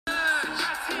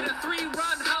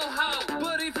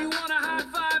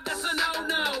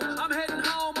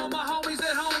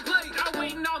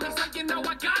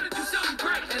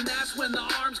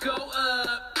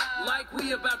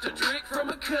about to drink from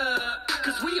a cup.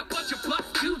 Cause we a bunch of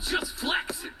buff dudes just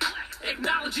flexing.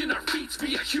 Acknowledging our feats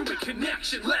via human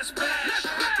connection. Let's bash.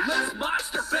 Let's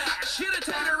monster bash. Hit a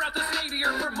tater out the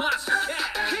stadium for Monster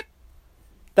Cash.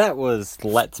 That was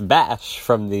Let's Bash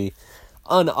from the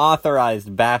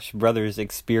unauthorized Bash Brothers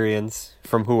experience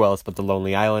from who else but The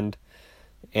Lonely Island.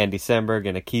 Andy Samberg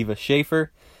and Akiva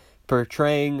Schaffer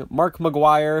portraying Mark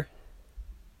McGuire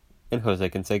and Jose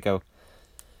Canseco.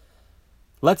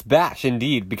 Let's bash,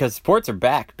 indeed, because sports are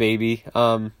back, baby.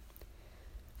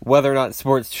 Whether or not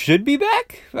sports should be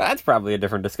back, that's probably a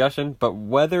different discussion. But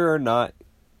whether or not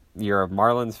you're a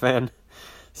Marlins fan,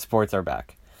 sports are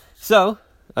back. So,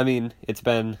 I mean, it's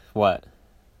been, 4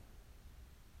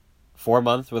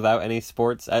 months without any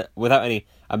sports, without any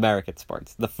American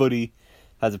sports. The footy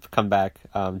has come back.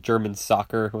 German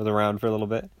soccer was around for a little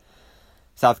bit.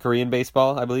 South Korean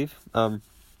baseball, I believe. But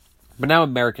now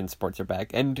American sports are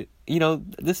back. And,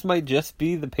 this might just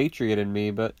be the patriot in me,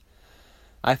 but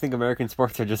I think American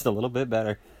sports are just a little bit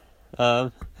better.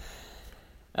 That's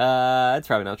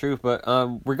probably not true, but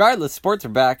regardless, sports are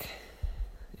back,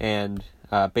 and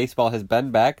baseball has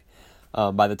been back.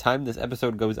 By the time this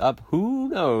episode goes up, who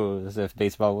knows if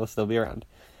baseball will still be around.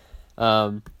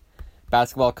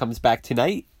 Basketball comes back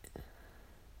tonight.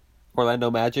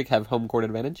 Orlando Magic have home court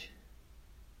advantage.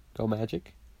 Go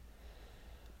Magic.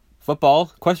 Football,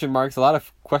 question marks, a lot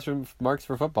of question marks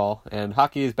for football, and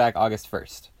hockey is back August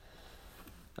 1st.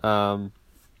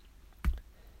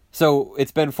 So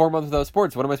it's been 4 months without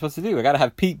sports. What am I supposed to do? I gotta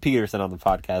have Pete Peterson on the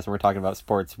podcast when we're talking about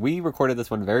sports. We recorded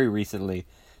this one very recently.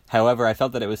 However, I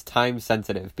felt that it was time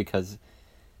sensitive because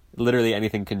literally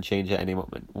anything can change at any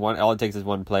moment. All it takes is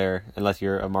one player, unless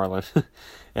you're a Marlin,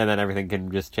 and then everything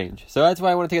can just change. So that's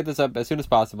why I wanted to get this up as soon as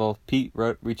possible. Pete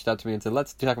reached out to me and said,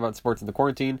 let's talk about sports in the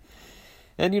quarantine.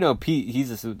 And, Pete,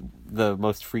 he's the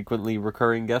most frequently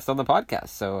recurring guest on the podcast.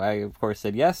 So I, of course,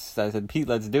 said yes. I said, Pete,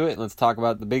 let's do it. Let's talk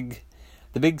about the big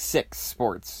six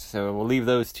sports. So we'll leave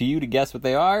those to you to guess what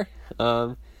they are.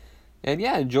 And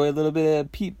yeah, enjoy a little bit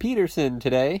of Pete Peterson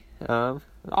today.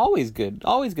 Always good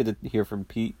to hear from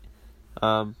Pete.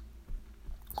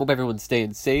 Hope everyone's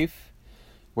staying safe,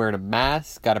 wearing a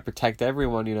mask. Got to protect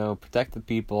everyone, protect the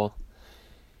people.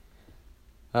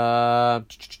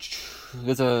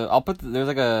 There's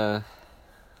a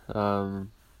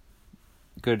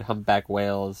good humpback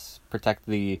whales, protect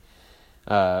the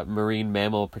Marine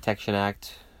Mammal Protection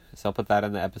Act. So I'll put that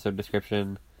in the episode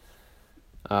description.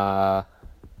 I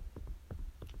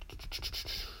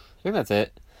think that's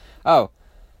it.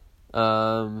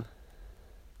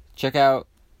 Check out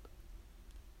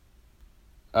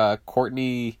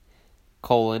Courtney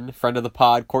Colon, friend of the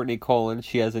pod, Courtney Colon.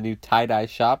 She has a new tie-dye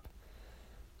shop,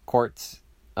 Quartz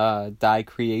Dye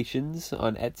Creations,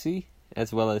 on Etsy,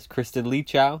 as well as Kristen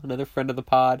Leachow, another friend of the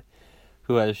pod,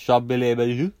 who has Shop Belle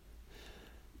Bijou.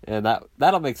 And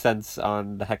that'll make sense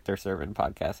on the Hector Servant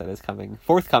podcast that is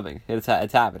forthcoming. It's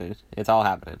happening. It's all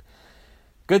happening.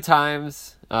 Good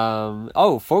times.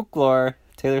 Folklore.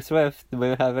 Taylor Swift. We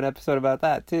have an episode about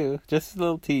that too. Just a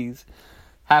little tease.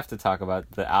 Have to talk about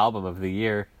the album of the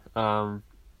year. So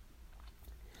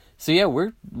yeah,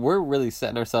 we're really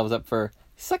setting ourselves up for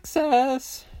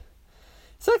success.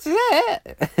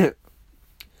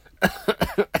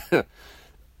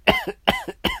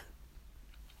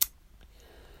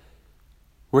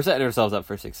 We're setting ourselves up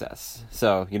for success.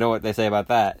 So, you know what they say about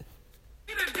that?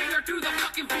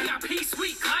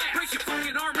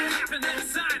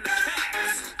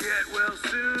 Get well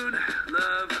soon,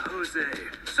 love, Jose.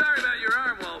 Sorry about your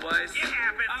arm, Walt Weiss. It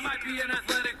happened. I might be an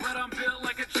athletic, but I'm built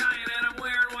like a giant, and I'm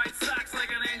wearing white socks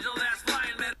like an angel that's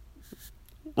flying.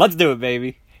 Let's do it,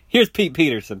 baby. Here's Pete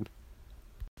Peterson.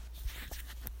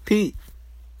 Pete.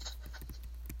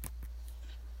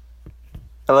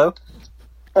 Hello?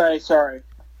 Hey, sorry.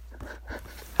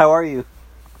 How are you?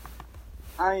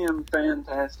 I am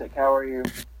fantastic. How are you?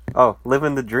 Oh,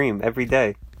 living the dream every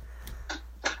day.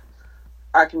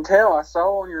 I can tell. I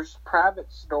saw on your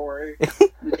private story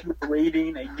that you were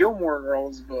reading a Gilmore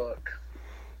Girls book.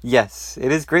 Yes,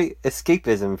 it is great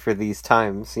escapism for these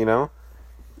times, I'm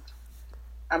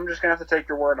just going to have to take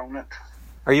your word on it.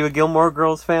 Are you a Gilmore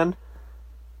Girls fan?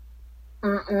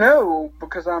 No,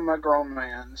 because I'm a grown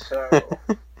man, so...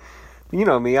 You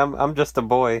know me, I'm just a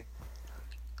boy.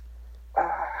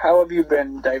 How have you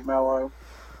been, Dave Mello?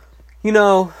 We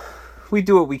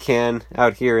do what we can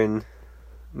out here in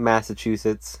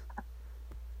Massachusetts.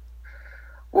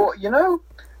 Well,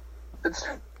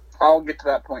 I'll get to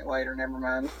that point later, never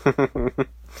mind.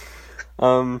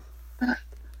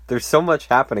 There's so much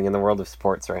happening in the world of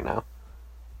sports right now.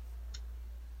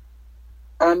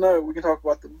 I know, we can talk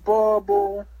about the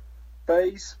bubble,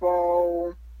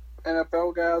 baseball,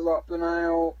 NFL guys opting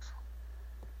out.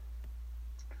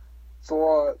 It's a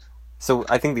lot. So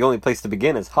I think the only place to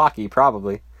begin is hockey,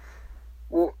 probably.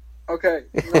 Well, okay,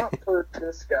 not for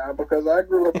this guy, because I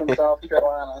grew up in South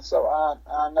Carolina, so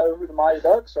I know who the Mighty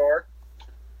Ducks are.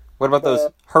 What about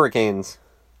those Hurricanes?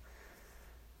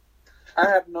 I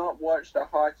have not watched a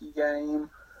hockey game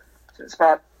since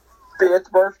my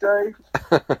 5th birthday.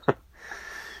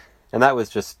 And that was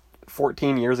just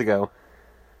 14 years ago.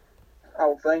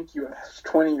 Oh, thank you. It was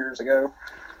 20 years ago.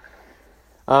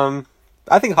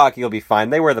 I think hockey will be fine.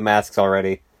 They wear the masks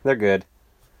already. They're good.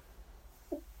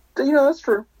 That's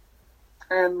true.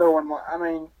 And no one,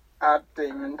 I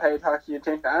didn't even pay hockey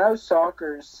attention. I know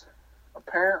soccer's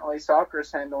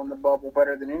handling the bubble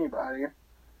better than anybody.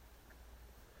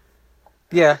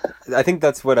 Yeah, I think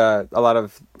that's what a lot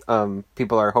of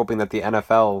people are hoping that the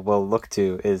NFL will look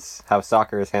to, is how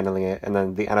soccer is handling it, and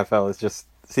then the NFL is just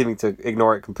seeming to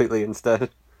ignore it completely instead.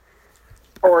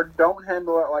 Or don't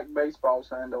handle it like baseball's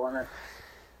handling it.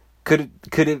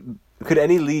 Could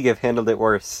any league have handled it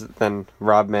worse than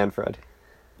Rob Manfred?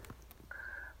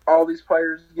 All these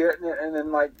players getting it, and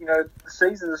then the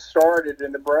season started,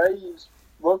 and the Braves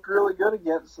looked really good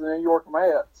against the New York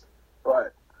Mets,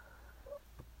 but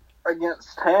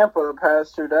against Tampa the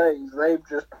past 2 days, they've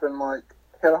just been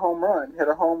hit a home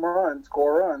run,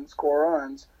 score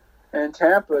runs, and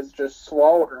Tampa's just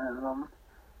slaughtering them.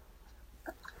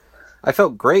 I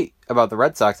felt great about the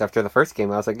Red Sox after the first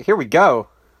game. I was like, here we go.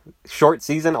 Short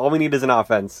season, all we need is an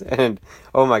offense. And,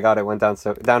 oh my god, it went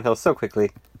downhill so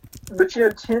quickly. But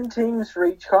 10 teams for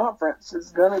each conference is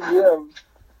going to give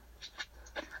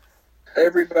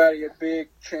everybody a big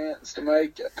chance to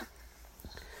make it.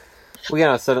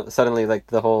 Well, suddenly,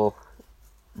 the whole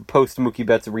post-Mookie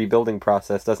Betts rebuilding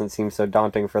process doesn't seem so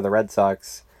daunting for the Red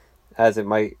Sox as it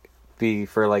might be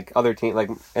for, other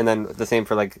teams, and then the same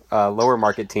for, lower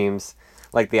market teams,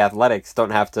 like the Athletics don't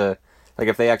have to,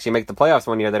 if they actually make the playoffs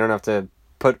one year, they don't have to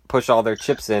push all their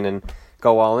chips in and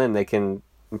go all in. They can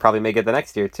probably make it the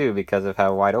next year, too, because of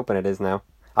how wide open it is now.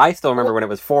 I still remember when it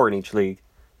was 4 in each league.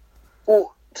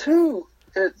 Well, 2,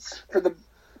 it's for the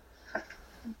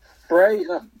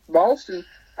Boston.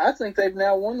 I think they've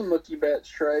now won the Mookie Betts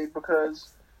trade because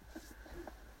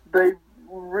they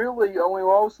really only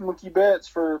lost Mookie Betts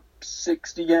for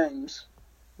 60 games.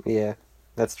 Yeah,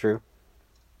 that's true.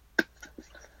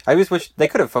 I just wish they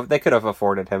could have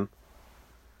afforded him.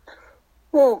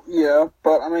 Well, yeah,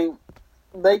 but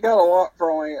they got a lot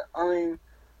for only.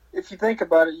 If you think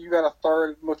about it, you got a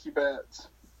third of Mookie Betts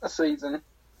a season.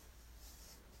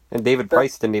 And David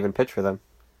Price didn't even pitch for them.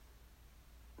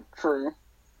 True.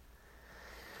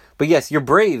 But yes, your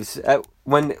Braves,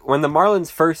 when the Marlins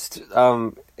first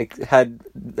had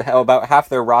about half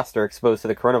their roster exposed to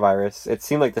the coronavirus, it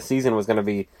seemed like the season was going to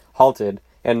be halted,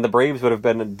 and the Braves would have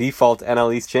been default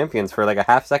NL East champions for a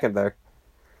half second there.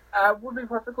 I would be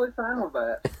perfectly fine with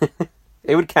that.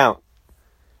 It would count.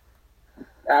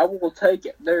 I will take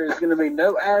it. There is going to be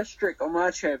no asterisk on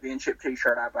my championship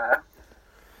t-shirt I buy.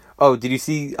 Oh, did you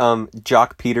see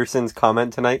Jock Peterson's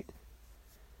comment tonight?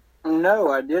 No,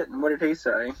 I didn't. What did he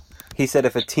say? He said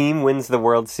if a team wins the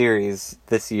World Series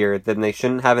this year, then they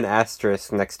shouldn't have an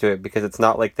asterisk next to it because it's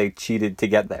not like they cheated to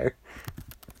get there.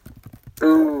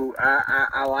 Ooh,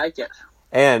 I like it.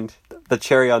 And the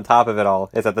cherry on top of it all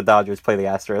is that the Dodgers play the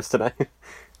Astros tonight.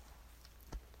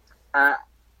 I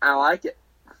like it.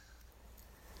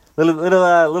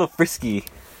 Little frisky.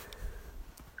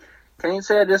 Can't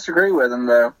say I disagree with him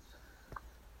though.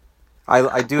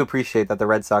 I do appreciate that the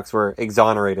Red Sox were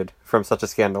exonerated from such a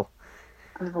scandal.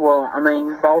 Well,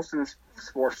 Boston's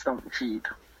sports don't cheat.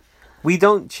 We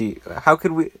don't cheat. How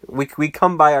could we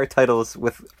come by our titles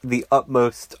with the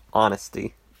utmost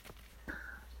honesty?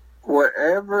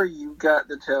 Whatever you got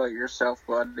to tell yourself,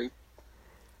 buddy.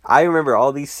 I remember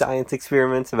all these science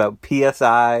experiments about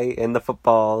PSI in the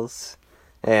footballs,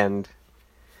 and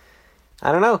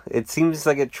I don't know, it seems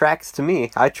like it tracks to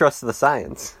me. I trust the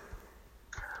science.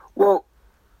 Well,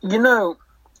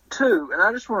 too, and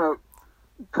I just want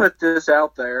to put this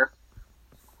out there.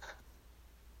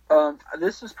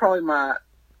 This is probably my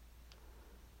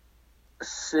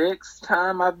 6th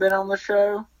time I've been on the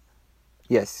show.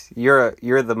 Yes, you're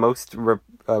the most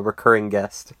recurring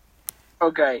guest.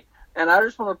 Okay, and I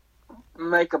just want to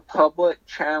make a public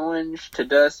challenge to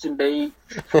Dustin Beach,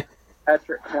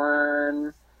 Patrick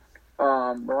Quinn,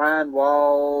 Ryan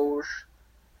Walsh,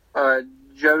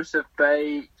 Joseph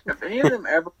Bates. If any of them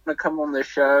ever want to come on this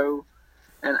show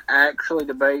and actually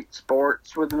debate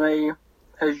sports with me,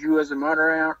 as a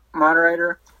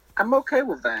moderator, I'm okay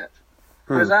with that.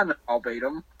 Because I know I'll beat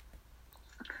them.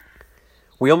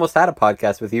 We almost had a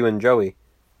podcast with you and Joey.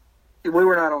 We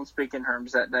were not on speaking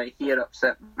terms that day. He had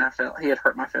he had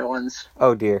hurt my feelings.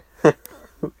 Oh, dear.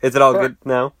 Is it all good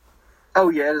now? Oh,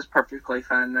 yeah, it is perfectly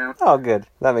fine now. Oh, good.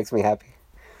 That makes me happy.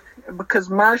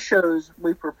 Because my shows,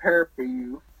 we prepare for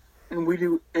you, and we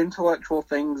do intellectual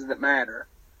things that matter.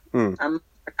 I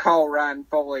call Ryan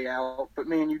Foley out, but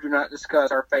me and you do not discuss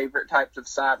our favorite types of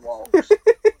sidewalks.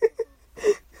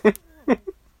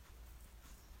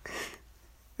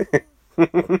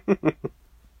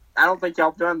 I don't think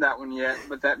y'all done that one yet,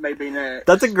 but that may be next.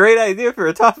 That's a great idea for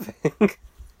a topic.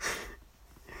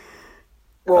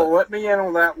 Well, let me in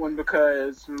on that one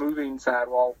because moving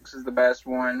sidewalks is the best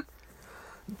one.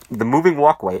 The moving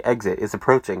walkway exit is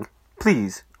approaching.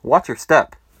 Please, watch your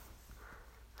step.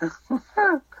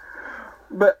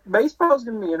 But baseball's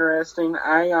going to be interesting.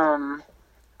 I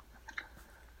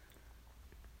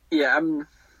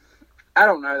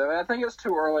don't know, though. I think it's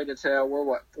too early to tell.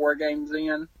 We're,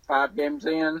 5 games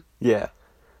in? Yeah.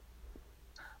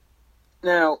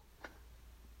 Now,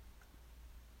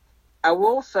 I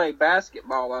will say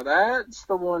basketball, though. That's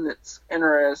the one that's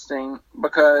interesting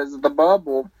because of the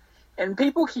bubble. And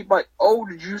people keep like, oh,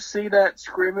 did you see that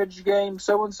scrimmage game?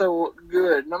 So-and-so looked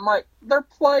good. And I'm like, they're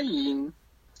playing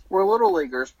where Little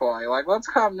Leaguers play. Like, let's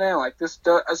calm down. Like,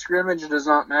 a scrimmage does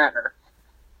not matter.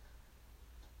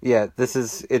 Yeah,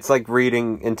 it's like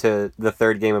reading into the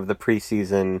third game of the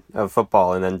preseason of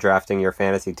football and then drafting your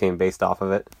fantasy team based off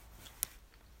of it.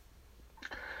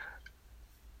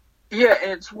 Yeah,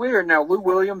 and it's weird. Now, Lou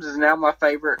Williams is now my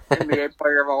favorite NBA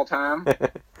player of all time.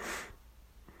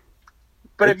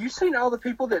 But have you seen all the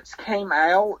people that came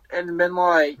out and been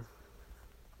like,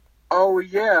 oh,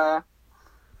 yeah,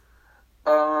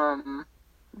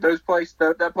 that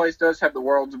place does have the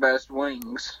world's best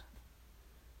wings.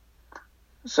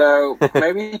 So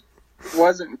maybe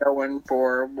wasn't going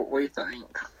for what we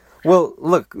think. Well,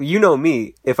 look, you know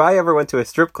me. If I ever went to a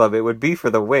strip club, it would be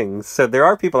for the wings. So there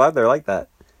are people out there like that.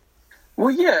 Well,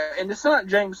 yeah, and it's not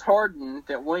James Harden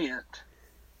that went.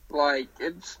 Like,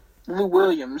 it's Lou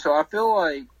Williams. So I feel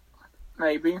like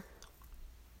maybe.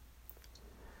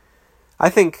 I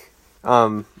think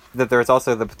that there's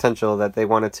also the potential that they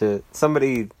wanted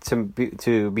somebody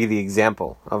to be the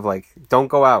example of, like, don't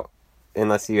go out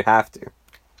unless you have to.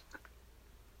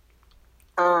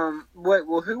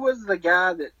 Well, who was the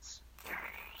guy that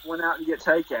went out to get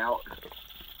takeout?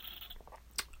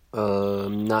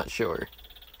 Not sure.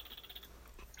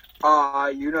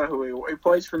 You know who he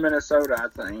plays for Minnesota, I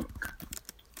think.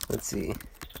 Let's see.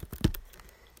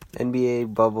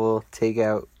 NBA bubble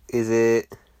takeout. Is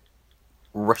it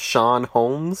Rashawn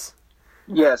Holmes?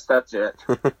 Yes, that's it.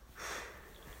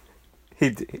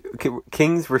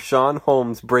 Kings Rashawn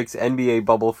Holmes breaks NBA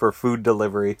bubble for food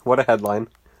delivery. What a headline.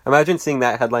 Imagine seeing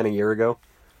that headline a year ago.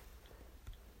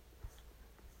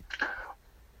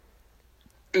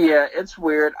 Yeah, it's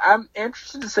weird. I'm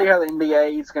interested to see how the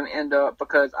NBA is going to end up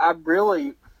because I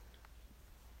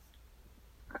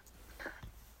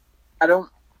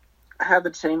don't have a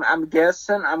team. I'm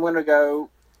guessing I'm going to go.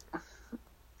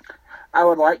 I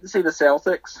would like to see the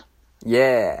Celtics.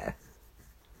 Yeah.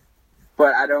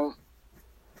 But I don't.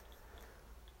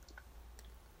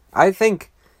 I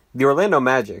think the Orlando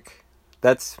Magic,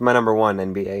 that's my number one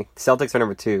NBA. Celtics are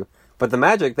number 2. But the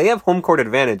Magic, they have home court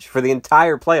advantage for the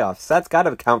entire playoffs. That's got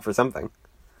to count for something.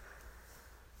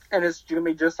 And it's going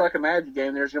to be just like a Magic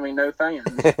game. There's going to be no fans.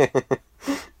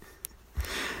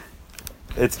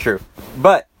 It's true.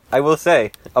 But I will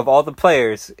say, of all the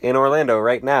players in Orlando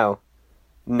right now,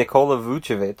 Nikola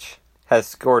Vucevic has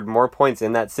scored more points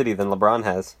in that city than LeBron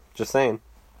has. Just saying.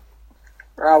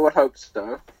 I would hope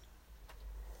so.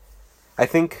 I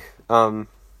think a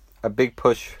big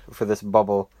push for this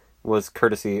bubble was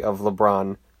courtesy of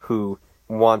LeBron, who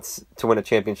wants to win a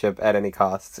championship at any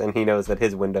costs, and he knows that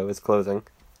his window is closing.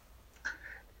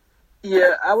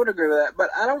 Yeah, I would agree with that,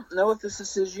 but I don't know if this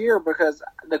is his year because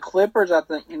the Clippers, I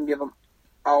think, can give him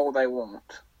all they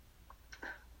want.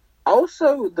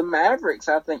 Also, the Mavericks,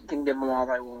 I think, can give them all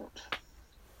they want.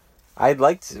 I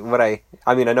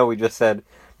know we just said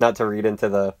not to read into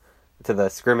the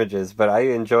scrimmages, but I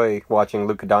enjoy watching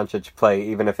Luka Doncic play,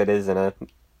 even if it is in an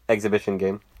exhibition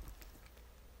game.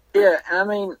 Yeah, I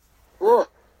mean,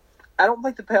 look, I don't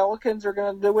think the Pelicans are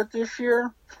going to do it this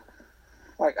year.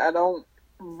 But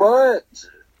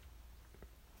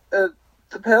the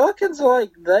Pelicans, I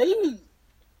don't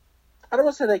want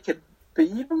to say they could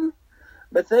beat them,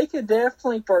 but they could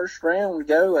definitely first round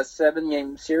go a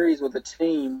 7-game series with a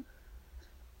team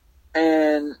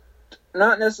and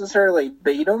not necessarily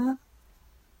beat them,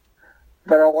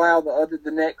 but allow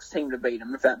the next team to beat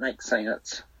them, if that makes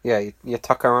sense. Yeah, you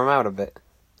tucker them out a bit.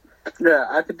 Yeah,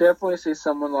 I could definitely see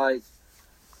someone like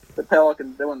the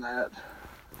Pelicans doing that.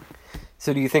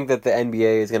 So do you think that the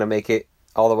NBA is going to make it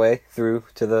all the way through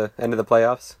to the end of the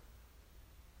playoffs?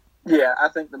 Yeah, I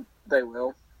think they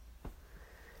will.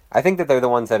 I think that they're the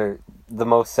ones that are the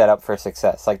most set up for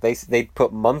success. Like they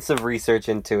put months of research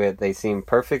into it. They seem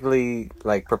perfectly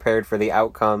like prepared for the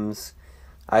outcomes.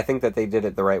 I think that they did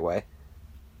it the right way.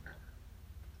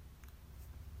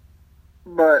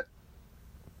 But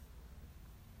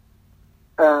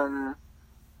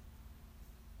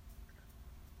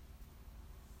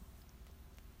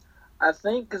I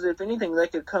think because if anything, they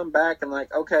could come back and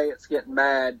like, okay, it's getting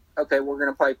bad. Okay, we're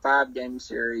gonna play 5-game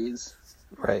series.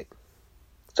 Right.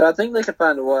 So I think they could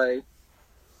find a way.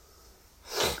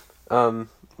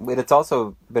 It's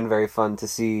also been very fun to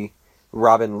see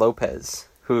Robin Lopez,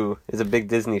 who is a big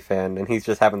Disney fan, and he's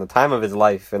just having the time of his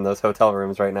life in those hotel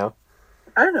rooms right now.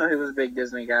 I didn't know he was a big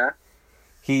Disney guy.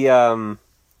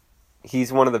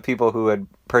 He's one of the people who had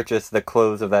purchased the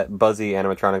clothes of that Buzzy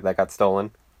animatronic that got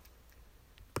stolen.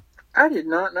 I did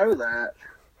not know that.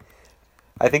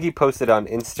 I think he posted on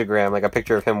Instagram like a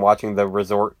picture of him watching the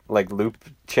resort like loop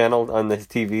channel on his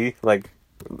TV,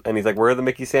 and he's like, "Where are the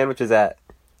Mickey sandwiches at?"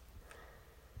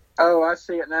 Oh, I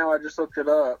see it now. I just looked it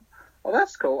up. Well,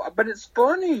 that's cool. But it's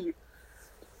funny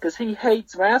because he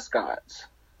hates mascots.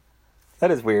 That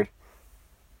is weird.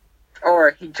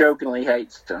 Or he jokingly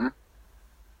hates them.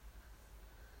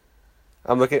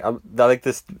 I like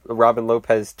this Robin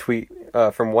Lopez tweet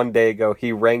from one day ago.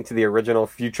 He ranked the original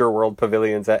Future World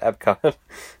pavilions at Epcot.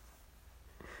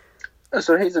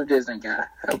 So he's a Disney guy.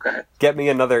 Okay. Get me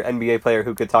another NBA player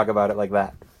who could talk about it like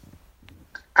that.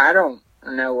 I don't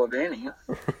know of any.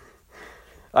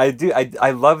 I do.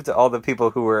 I loved all the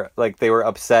people who were like, they were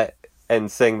upset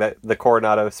and saying that the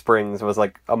Coronado Springs was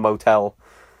like a motel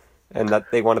and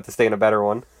that they wanted to stay in a better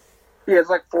one. Yeah, it's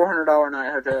like $400 a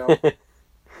night hotel.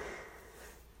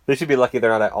 They should be lucky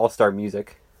they're not at All-Star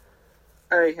Music.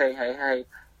 Hey.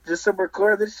 Just so we're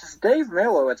clear, this is Dave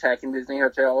Mello attacking Disney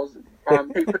hotels.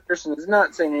 Pete Peterson is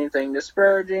not saying anything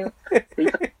disparaging. He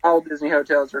thinks all Disney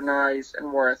hotels are nice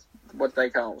and worth what they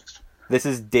cost. This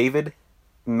is David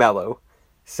Mello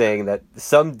saying that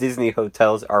some Disney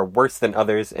hotels are worse than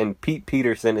others, and Pete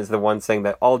Peterson is the one saying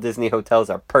that all Disney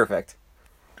hotels are perfect.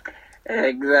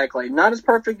 Exactly. Not as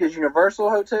perfect as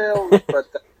Universal hotels, but...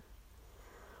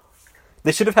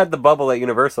 They should have had the bubble at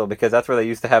Universal because that's where they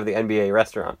used to have the NBA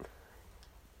restaurant.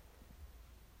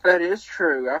 That is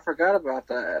true. I forgot about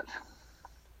that.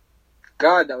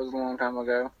 God, that was a long time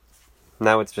ago.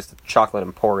 Now it's just a chocolate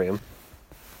emporium.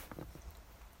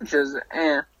 Which is,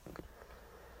 I'm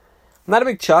not a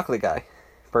big chocolate guy,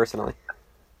 personally.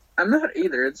 I'm not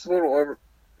either. It's a little over...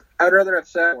 I'd rather have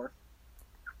sour.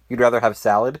 You'd rather have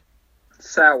salad?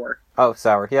 Sour. Oh,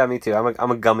 sour. Yeah, me too.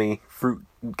 I'm a gummy fruit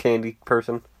candy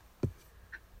person.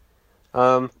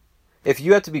 If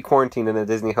you had to be quarantined in a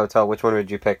Disney hotel, which one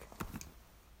would you pick?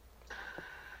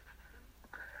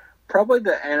 Probably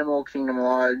the Animal Kingdom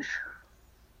Lodge.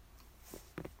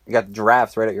 You got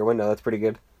giraffes right at your window. That's pretty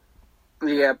good.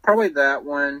 Yeah, probably that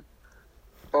one.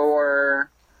 Or...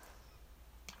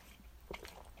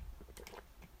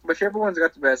 whichever one's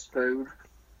got the best food.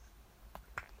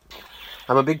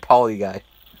 I'm a big Polly guy.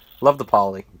 Love the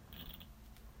Polly.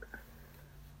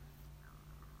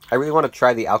 I really want to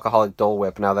try the alcoholic Dole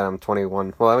Whip now that I'm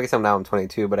 21. Well, I guess I'm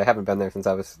 22, but I haven't been there since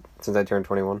I turned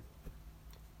 21.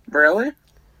 Really?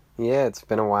 Yeah, it's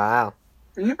been a while.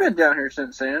 You've been down here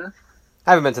since then.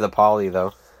 I haven't been to the Polly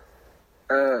though.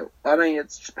 I mean,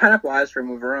 it's just pineapple ice cream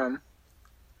with rum.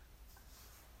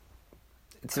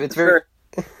 It's very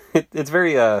it's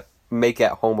very make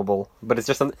at homeable, but it's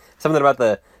just something about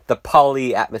the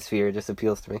Polly atmosphere just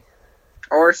appeals to me.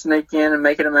 Or sneak in and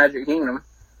make it a Magic Kingdom.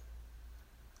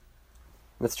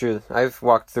 That's true. I've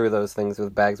walked through those things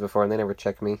with bags before, and they never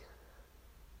check me.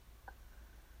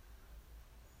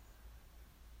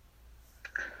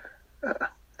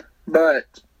 But,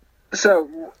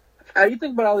 so, how do you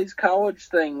think about all these college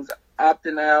things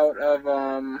opting out of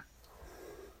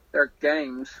their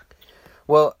games?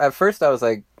 Well, at first I was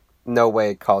like, no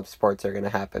way college sports are going to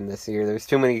happen this year. There's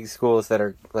too many schools that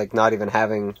are like not even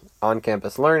having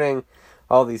on-campus learning,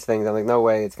 all these things. I'm like, no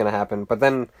way it's going to happen. But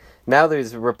then now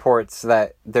there's reports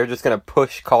that they're just going to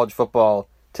push college football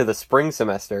to the spring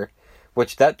semester,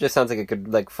 which that just sounds like it could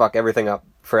like fuck everything up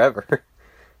forever.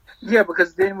 Yeah,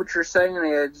 because then what you're saying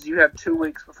is you have 2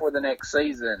 weeks before the next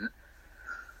season.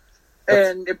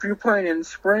 And if you're playing in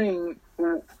spring,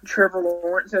 Trevor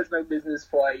Lawrence has no business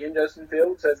playing. Justin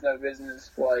Fields has no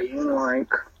business playing.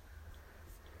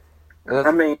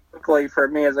 I mean, luckily for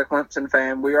me as a Clemson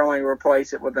fan, we only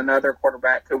replace it with another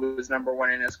quarterback who was number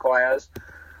one in his class.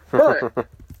 But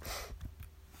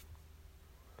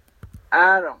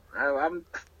I don't know.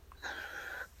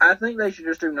 I think they should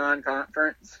just do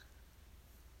non-conference,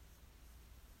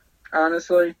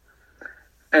 honestly,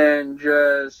 and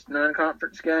just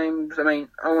non-conference games. I mean,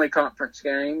 only conference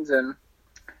games, and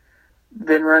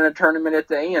then run a tournament at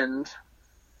the end.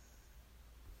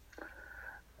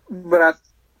 But I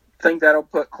think that'll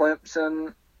put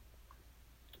Clemson,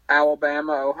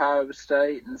 Alabama, Ohio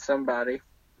State, and somebody.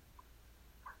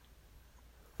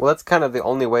 Well, that's kind of the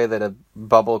only way that a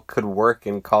bubble could work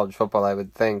in college football, I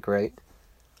would think, right?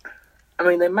 I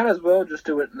mean, they might as well just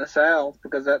do it in the South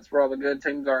because that's where all the good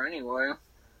teams are anyway.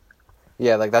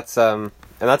 Yeah, like that's and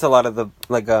that's a lot of the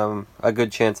a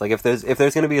good chance. Like if there's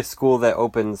going to be a school that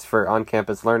opens for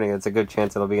on-campus learning, it's a good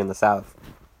chance it'll be in the South.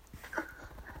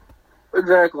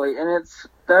 Exactly, and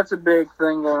that's a big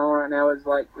thing going on right now. Is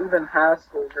like even high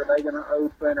schools, are they going to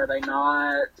open? Are they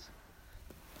not?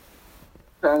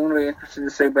 So I'm going to be interested to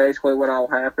see basically what all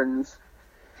happens.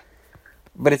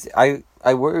 But I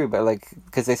worry about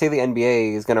because they say the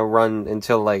NBA is going to run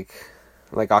until like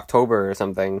October or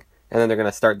something, and then they're going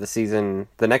to start the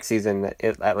next season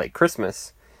at like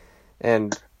Christmas,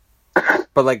 but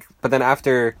then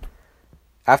after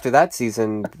that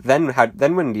season, then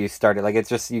when do you start it? Like it's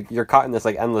just you're caught in this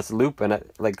like endless loop, and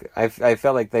I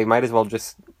felt like they might as well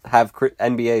just have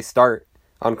NBA start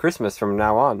on Christmas from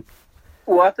now on.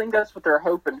 Well, I think that's what they're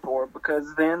hoping for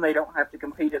because then they don't have to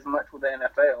compete as much with the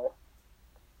NFL.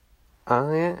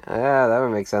 Oh yeah, that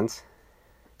would make sense.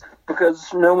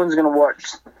 Because no one's going to watch,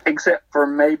 except for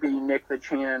maybe Nick the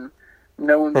Chin,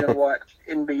 no one's going to watch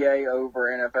NBA over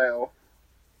NFL.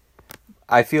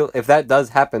 I feel if that does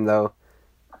happen though,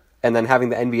 and then having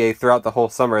the NBA throughout the whole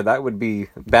summer, that would be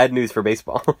bad news for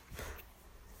baseball.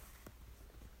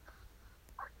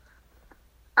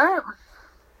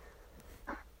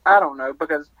 I don't know,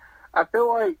 because I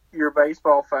feel like your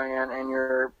baseball fan and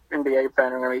your NBA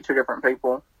fan are going to be two different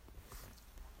people.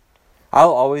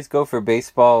 I'll always go for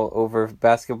baseball over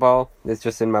basketball. It's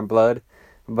just in my blood.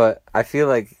 But I feel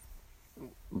like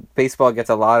baseball gets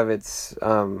a lot of its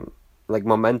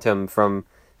momentum from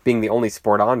being the only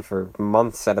sport on for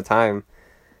months at a time.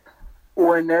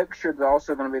 Well, next year there's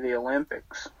also going to be the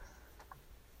Olympics.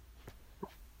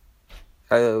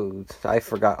 Oh, I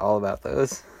forgot all about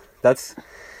those. That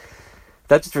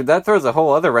throws a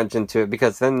whole other wrench into it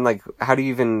because then how do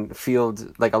you even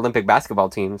field Olympic basketball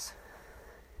teams?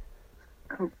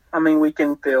 I mean, we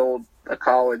can field a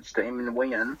college team and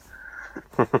win.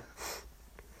 I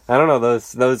don't know.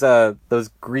 Those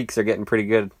Greeks are getting pretty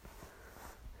good.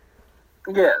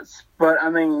 Yes, but I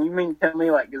mean, you mean tell me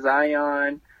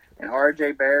Zion and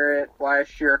R.J. Barrett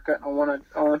last year couldn't won an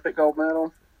Olympic gold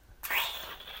medal?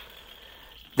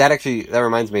 That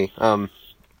reminds me.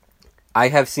 I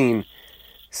have seen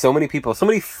so many people, so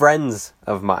many friends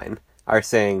of mine are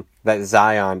saying that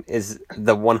Zion is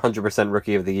the 100%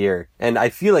 rookie of the year. And I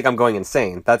feel like I'm going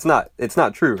insane. It's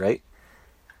not true, right?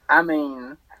 I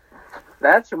mean,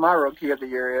 that's who my rookie of the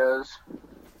year is.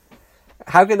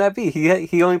 How can that be?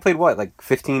 He only played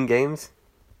 15 games?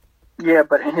 Yeah,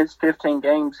 but in his 15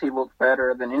 games, he looked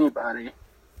better than anybody.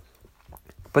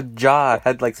 But Ja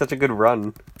had such a good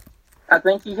run. I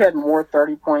think he had more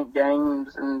 30-point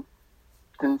games than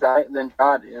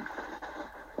Ja did.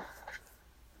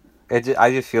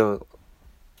 I just feel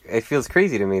it feels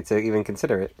crazy to me to even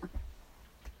consider it.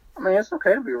 I mean, it's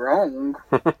okay to be wrong.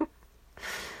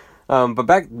 But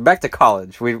back to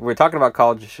college. We're talking about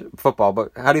college football,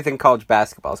 but how do you think college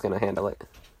basketball is going to handle it?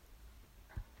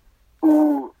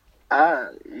 Ooh, I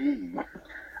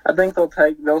think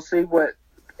they'll see what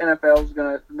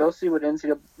they'll see what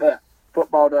NCAA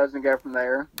football does and go from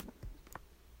there.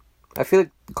 I feel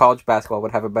like college basketball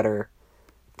would have a better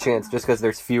chance just because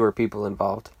there's fewer people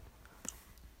involved.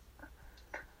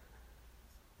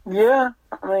 Yeah,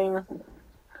 I mean,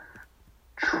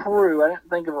 true. I didn't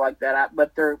think of it like that.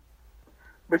 But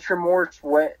you're more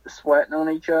sweating on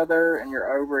each other, and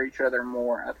you're over each other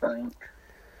more, I think.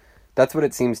 That's what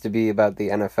it seems to be about the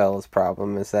NFL's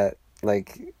problem, is that,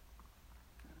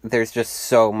 there's just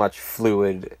so much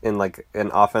fluid in,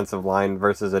 an offensive line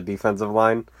versus a defensive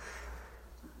line.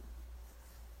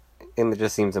 And it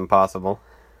just seems impossible.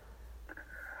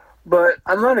 But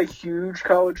I'm not a huge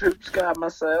college hoops guy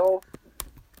myself.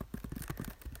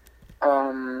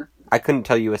 I couldn't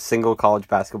tell you a single college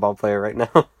basketball player right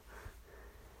now.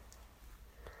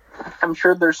 I'm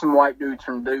sure there's some white dudes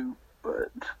from Duke,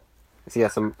 but... Yeah,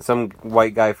 some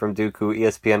white guy from Duke who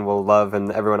ESPN will love, and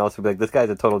everyone else will be like, this guy's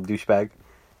a total douchebag.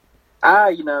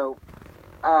 I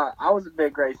was a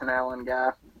big Grayson Allen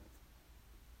guy.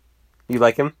 You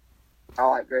like him? I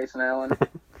like Grayson Allen.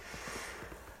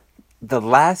 The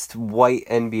last white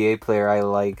NBA player I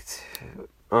liked,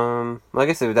 I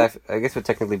guess it would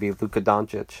technically be Luka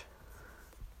Doncic.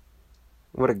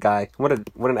 What a guy! What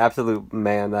an absolute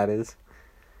man that is.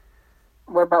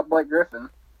 What about Blake Griffin?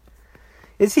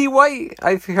 Is he white?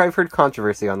 I've heard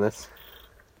controversy on this.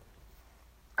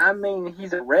 I mean,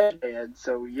 he's a redhead,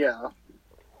 so yeah.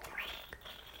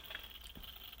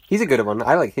 He's a good one.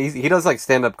 He does like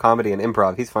stand up comedy and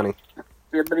improv. He's funny.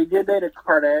 Yeah, but he did date a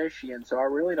Kardashian, so I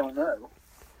really don't know.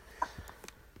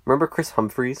 Remember Chris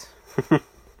Humphries?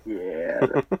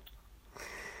 Yeah.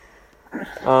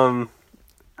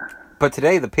 But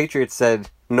today the Patriots said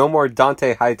no more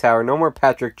Dante Hightower, no more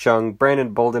Patrick Chung,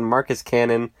 Brandon Bolden, Marcus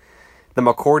Cannon. The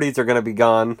McCourties are going to be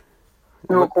gone.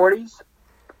 The McCourties?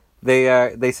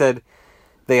 They said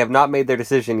they have not made their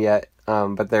decision yet,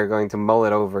 but they're going to mull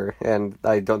it over, and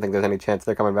I don't think there's any chance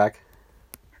they're coming back.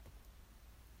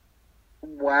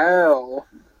 Wow.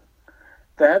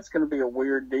 That's going to be a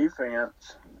weird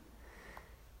defense.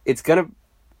 It's going to,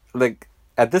 like,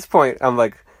 at this point, I'm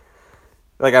like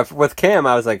with Cam,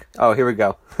 I was like, oh, here we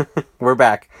go. We're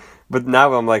back. But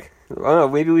now I'm like, oh,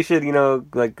 maybe we should,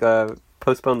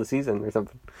 postpone the season or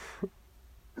something.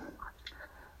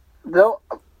 But,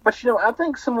 I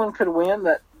think someone could win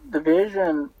that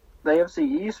division, the AFC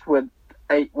East, with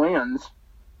 8 wins.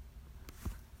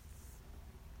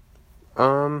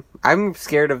 I'm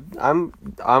scared of, I'm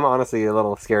honestly a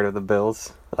little scared of the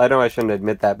Bills. I know I shouldn't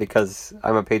admit that because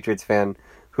I'm a Patriots fan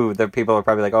who the people are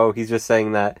probably like, oh, he's just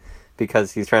saying that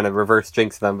because he's trying to reverse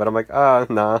jinx them. But I'm like, oh,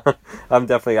 no. I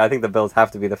think the Bills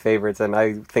have to be the favorites, and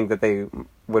I think that they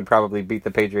would probably beat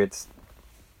the Patriots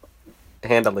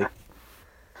handily.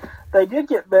 They did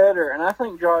get better, and I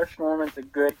think Josh Norman's a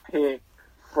good pick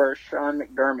for Sean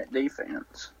McDermott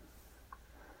defense.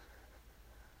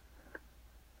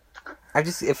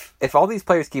 If all these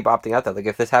players keep opting out, though, like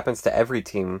if this happens to every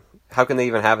team, how can they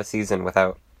even have a season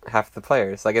without half the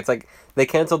players? Like, it's like they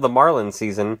canceled the Marlins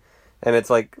season, and it's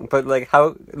like, but like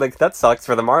how, like that sucks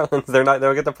for the Marlins. They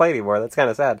don't get to play anymore. That's kind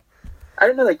of sad. I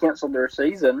didn't know they canceled their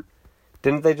season.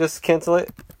 Didn't they just cancel it,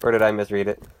 or did I misread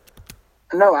it?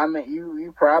 No, I mean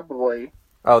you probably.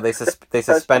 Oh, they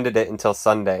suspended it until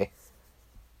Sunday.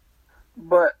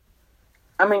 But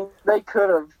I mean, they could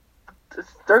have.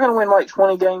 They're going to win like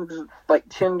 20 games, like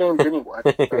 10 games anyway.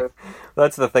 So.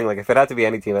 That's the thing. Like, if it had to be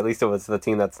any team, at least it was the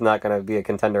team that's not going to be a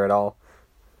contender at all.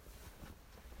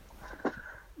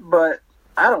 But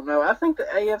I don't know. I think the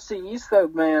AFC East, though,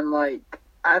 man, like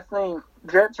I think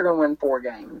Jets are going to win 4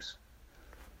 games.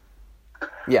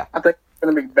 Yeah, I think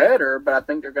they're going to be better, but I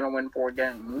think they're going to win 4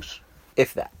 games.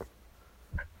 If that.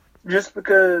 Just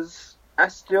because I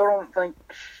still don't think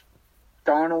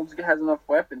Donald has enough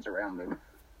weapons around him.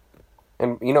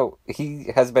 And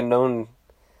he has been known.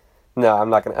 No,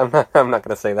 I'm not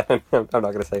gonna say that. I'm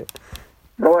not gonna say it.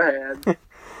 Go ahead.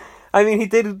 I mean,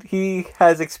 he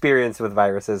has experience with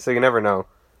viruses, so you never know.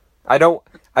 I don't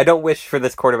wish for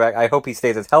this quarterback. I hope he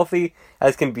stays as healthy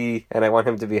as can be, and I want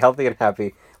him to be healthy and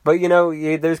happy. But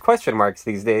there's question marks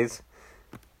these days.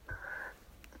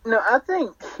 No, I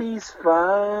think he's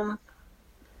fine.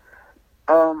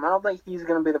 I don't think he's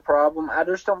gonna be the problem. I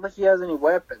just don't think he has any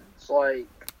weapons,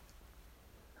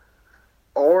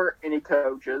 or any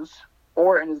coaches,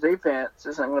 or in his defense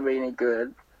isn't going to be any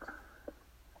good.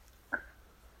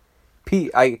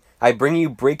 Pete, I bring you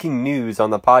breaking news on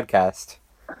the podcast.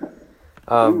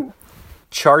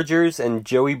 Chargers and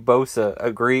Joey Bosa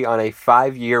agree on a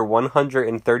 5-year,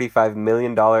 $135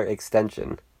 million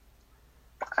extension.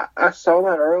 I saw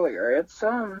that earlier. It's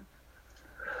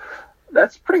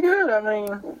that's pretty good. I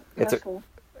mean, it's a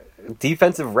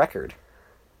defensive record.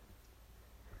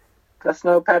 That's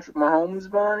no Patrick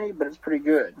Mahomes money, but it's pretty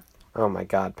good. Oh my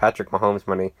God, Patrick Mahomes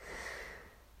money.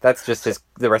 That's just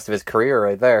the rest of his career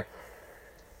right there.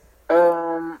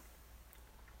 So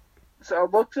I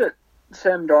looked at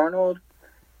Sam Darnold.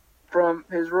 From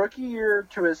his rookie year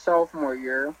to his sophomore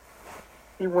year,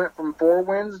 he went from 4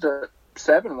 wins to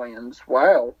 7 wins.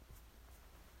 Wow.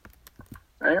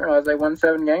 I didn't realize they won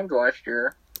 7 games last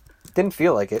year. Didn't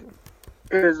feel like it.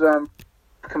 His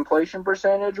completion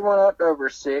percentage went up to over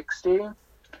 60.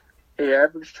 He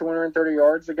averaged 230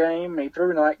 yards a game. He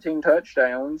threw 19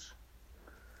 touchdowns.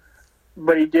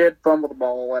 But he did fumble the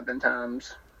ball 11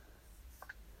 times.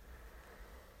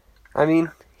 I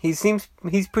mean, he's an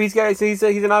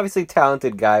obviously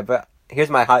talented guy, but here's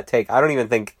my hot take. I don't even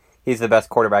think he's the best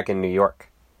quarterback in New York.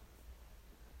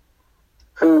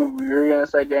 Who, you're going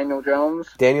to say Daniel Jones?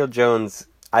 Daniel Jones,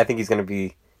 I think he's going to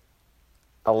be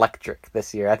electric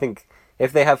this year. I think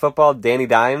if they have football, Danny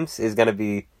Dimes is going to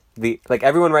be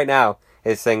everyone right now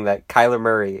is saying that Kyler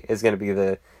Murray is going to be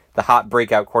the the hot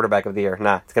breakout quarterback of the year.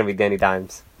 Nah, it's gonna be Danny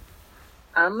Dimes.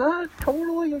 I'm not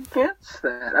totally against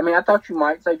that. I mean, I thought you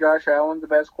might say Josh Allen's the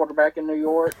best quarterback in New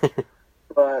York,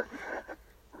 but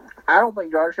I don't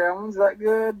think Josh Allen's that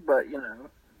good. But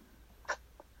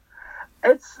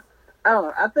it's I don't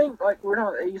know. I think like we're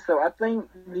not East, so I think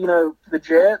the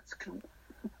Jets.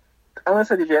 I'm gonna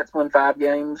say the Jets win 5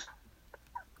 games.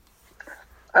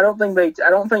 I don't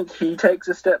think he takes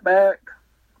a step back,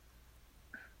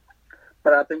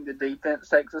 but I think the defense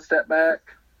takes a step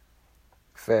back.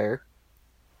 Fair.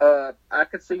 I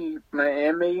could see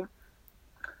Miami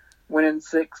winning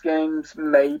 6 games,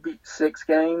 maybe 6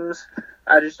 games.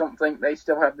 I just don't think they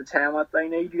still have the talent they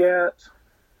need yet.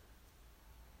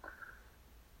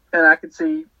 And I could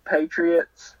see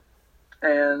Patriots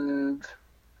and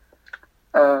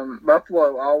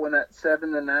Buffalo all win that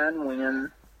 7-9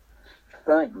 win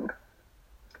thing.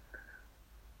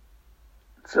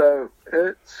 So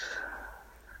it's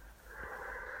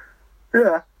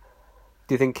yeah.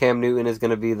 Do you think Cam Newton is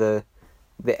going to be the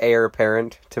heir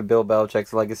apparent to Bill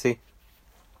Belichick's legacy?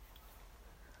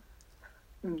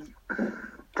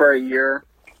 For a year.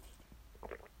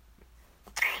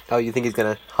 Oh, you think he's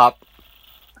going to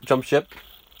jump ship?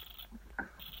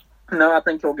 No, I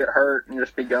think he'll get hurt and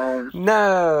just be gone.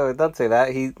 No, don't say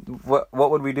that.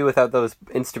 What would we do without those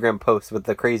Instagram posts with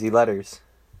the crazy letters?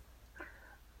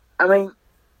 I mean,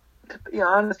 to be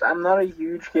honest, I'm not a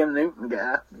huge Cam Newton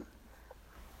guy.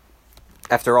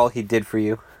 After all he did for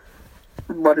you.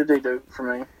 What did he do for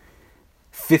me?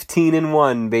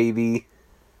 15-1, baby.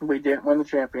 We didn't win the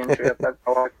championship. That's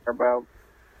all I care about.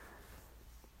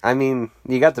 I mean,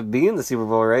 you got to be in the Super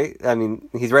Bowl, right? I mean,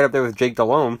 he's right up there with Jake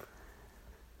Delhomme.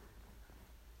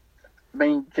 I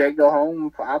mean, Jake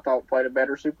Delhomme, I thought, played a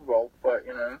better Super Bowl, but,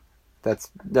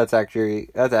 That's accurate.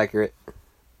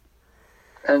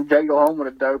 And Jake Delhomme would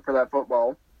have dove for that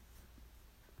football.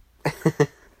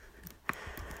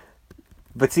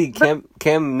 But see,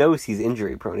 Cam knows he's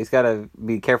injury prone. He's got to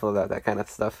be careful about that kind of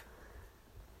stuff.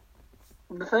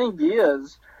 The thing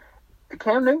is,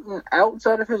 Cam Newton,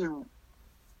 outside of his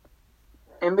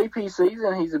MVP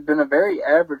season, he's been a very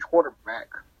average quarterback.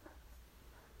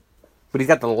 But he's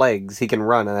got the legs; he can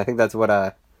run, and I think that's what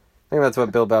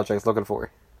Bill Belichick's looking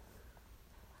for.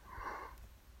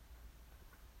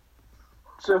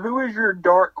 So, who is your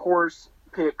dark horse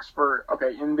picks for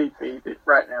MVP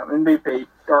right now? MVP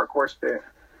dark horse pick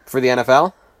For the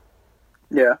NFL?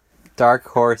 Yeah. Dark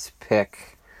horse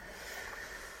pick.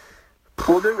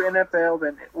 We'll do NFL,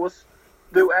 then let's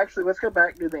go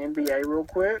back to the NBA real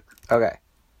quick. Okay.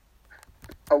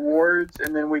 Awards,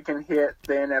 and then we can hit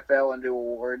the NFL and do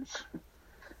awards.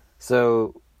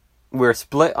 So, we're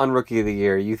split on Rookie of the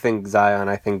Year. You think Zion,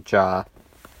 I think Ja.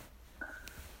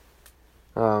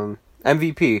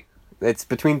 MVP. It's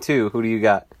between two. Who do you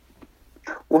got?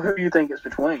 Well, who do you think it's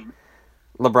between?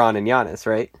 LeBron and Giannis,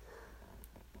 right?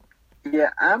 Yeah,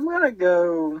 I'm going to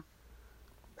go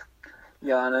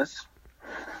Giannis.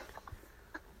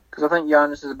 Because I think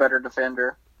Giannis is a better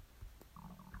defender.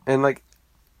 And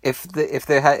if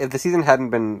the season hadn't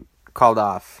been called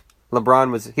off,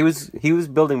 LeBron was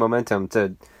building momentum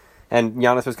and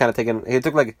Giannis was kind of he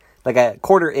took like a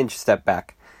quarter-inch step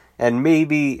back. And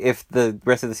maybe if the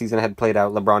rest of the season had played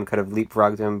out, LeBron could have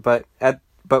leapfrogged him. But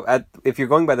if you're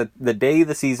going by the day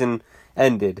the season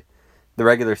ended, the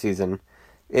regular season,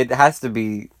 it has to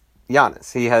be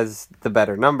Giannis. He has the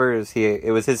better numbers.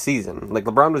 It was his season. Like,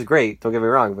 LeBron was great, don't get me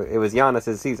wrong, but it was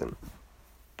Giannis' season.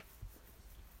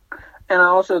 And I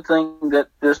also think that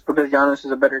just because Giannis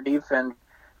is a better defender,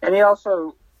 and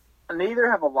neither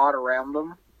have a lot around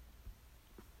them.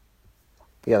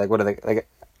 Yeah, what are they,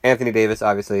 Anthony Davis,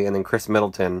 obviously, and then Chris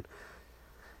Middleton.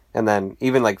 And then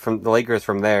even from the Lakers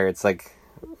from there, it's like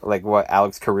what,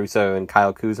 Alex Caruso and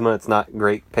Kyle Kuzma. It's not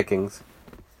great pickings.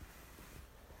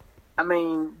 I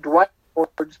mean, Dwight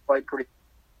Howard's played pretty.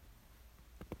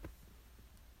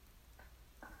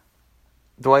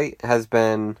 Dwight has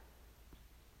been.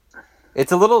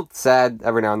 It's a little sad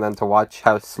every now and then to watch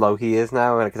how slow he is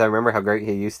now, because I remember how great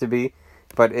he used to be.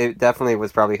 But it definitely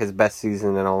was probably his best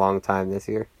season in a long time this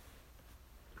year.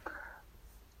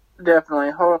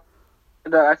 Definitely. Hold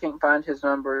on. I can't find his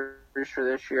numbers for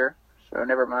this year, so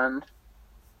never mind.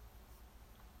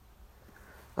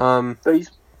 And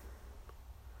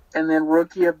then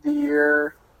Rookie of the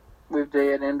Year, we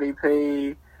did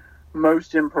MVP,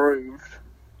 Most Improved.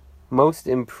 Most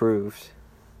Improved.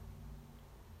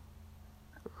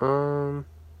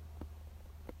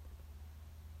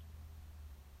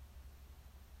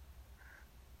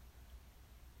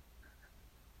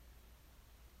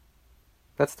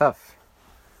 That's tough.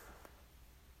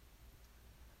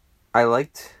 I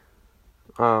liked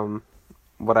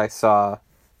what I saw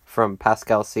from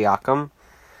Pascal Siakam.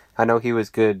 I know he was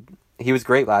good. He was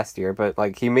great last year, but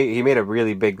like he made a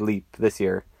really big leap this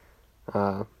year.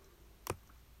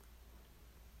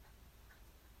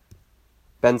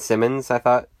 Ben Simmons, I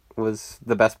thought, was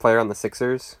the best player on the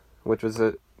Sixers, which was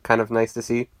kind of nice to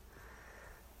see.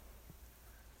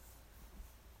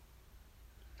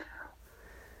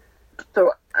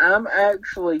 So I'm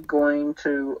actually going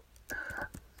to...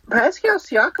 Pascal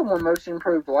Siakam won Most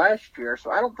Improved last year, so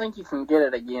I don't think he can get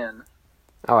it again.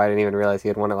 Oh, I didn't even realize he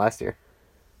had won it last year.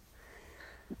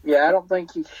 Yeah, I don't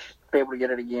think he should be able to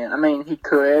get it again. I mean, he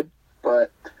could,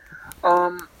 but...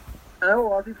 I know a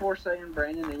lot of people are saying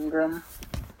Brandon Ingram.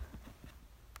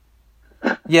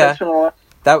 Yeah,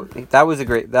 that was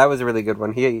a really good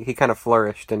one. He kind of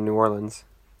flourished in New Orleans.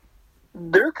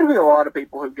 There could be a lot of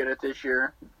people who get it this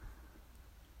year.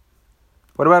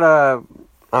 What about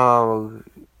now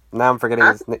I'm forgetting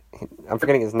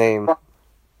his name.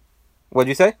 What'd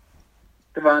you say?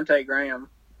 Devontae Graham.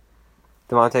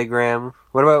 Devontae Graham.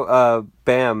 What about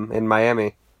Bam in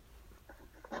Miami?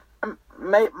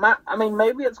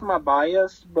 Maybe it's my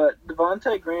bias, but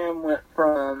Devontae Graham went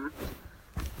from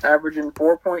averaging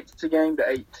 4 points a game to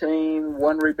 18,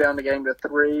 1 rebound a game to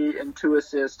 3, and 2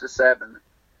 assists to 7.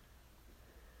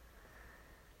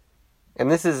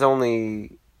 And this is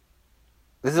only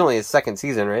his second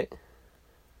season, right?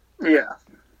 Yeah.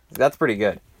 That's pretty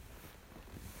good.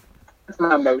 It's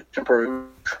my most improved.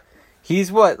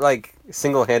 He's what, like,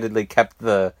 single-handedly kept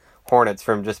the Hornets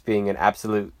from just being an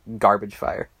absolute garbage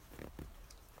fire.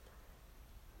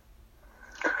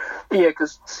 Yeah,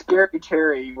 because Scary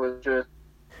Terry was just...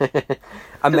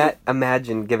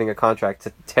 Imagine giving a contract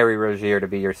to Terry Rozier to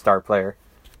be your star player.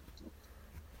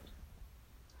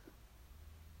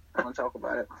 I want to talk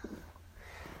about it.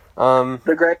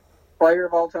 The great player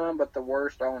of all time, but the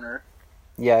worst owner.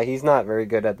 Yeah, he's not very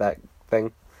good at that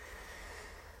thing.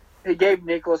 He gave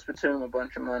Nicholas Batum a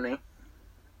bunch of money.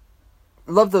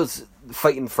 Love those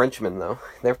fighting Frenchmen, though.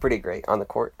 They're pretty great on the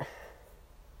court.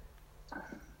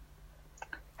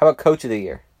 How about Coach of the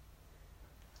Year?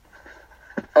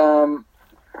 I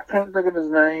can't think of his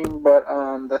name, but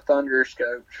the Thunder's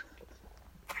coach.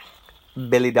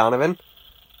 Billy Donovan?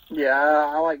 Yeah,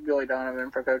 I like Billy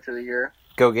Donovan for Coach of the Year.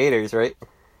 Go Gators, right?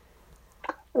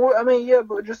 Well, I mean, yeah,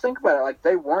 but just think about it. Like,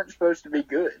 they weren't supposed to be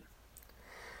good.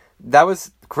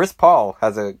 Chris Paul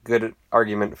has a good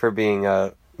argument for being,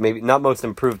 maybe not most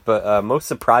improved, but most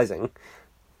surprising.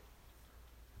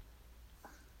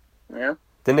 Yeah.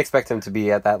 Didn't expect him to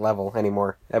be at that level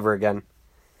anymore, ever again.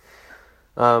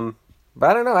 But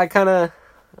I don't know,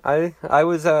 I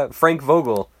was Frank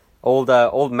Vogel,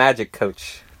 old Magic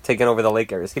coach, taking over the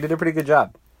Lakers. He did a pretty good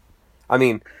job. I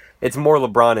mean, it's more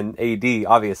LeBron and AD,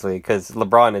 obviously, because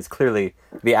LeBron is clearly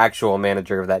the actual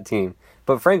manager of that team.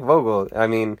 But Frank Vogel, I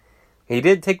mean, he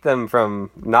did take them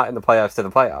from not in the playoffs to the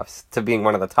playoffs, to being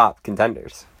one of the top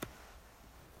contenders.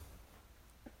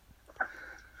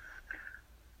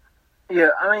 Yeah,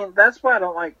 I mean, that's why I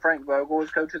don't like Frank Vogel as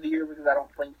Coach of the Year, because I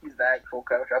don't think he's the actual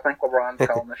coach. I think LeBron's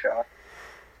calling the shot.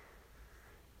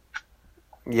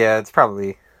 Yeah, it's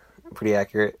probably pretty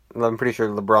accurate. I'm pretty sure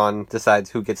LeBron decides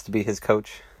who gets to be his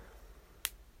coach.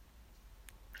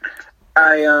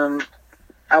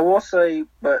 I will say,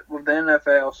 but with the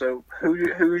NFL, so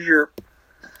who's your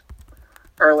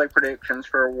early predictions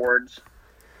for awards?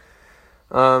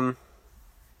 So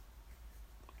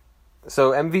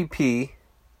MVP,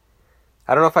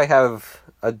 I don't know if I have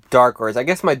a dark horse. I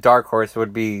guess my dark horse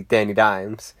would be Danny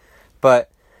Dimes. But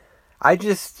I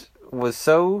just was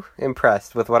so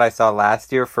impressed with what I saw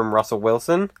last year from Russell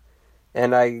Wilson.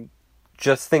 And I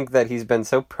just think that he's been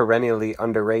so perennially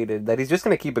underrated that he's just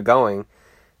going to keep it going.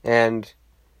 And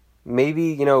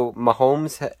maybe,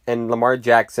 Mahomes and Lamar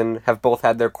Jackson have both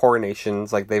had their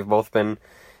coronations. Like, they've both been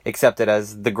accepted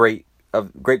as the great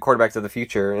quarterbacks of the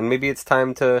future. And maybe it's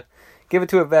time to give it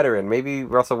to a veteran. Maybe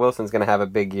Russell Wilson's going to have a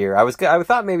big year. I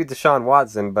thought maybe Deshaun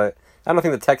Watson, but I don't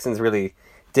think the Texans really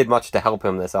did much to help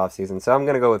him this offseason. So I'm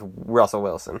going to go with Russell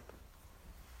Wilson.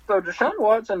 So Deshaun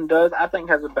Watson I think,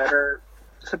 has a better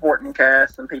supporting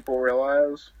cast than people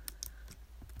realize.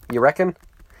 You reckon?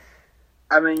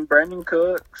 I mean, Brandon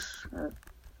Cooks,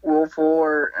 Will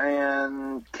Fuller,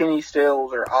 and Kenny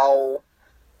Stills are all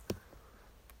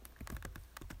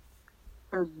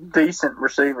decent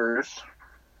receivers.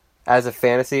 As a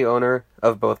fantasy owner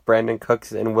of both Brandon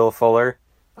Cooks and Will Fuller,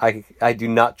 I do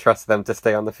not trust them to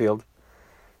stay on the field.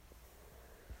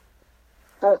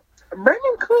 Well,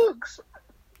 Brandon Cooks,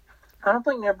 I don't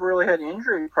think never really had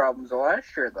injury problems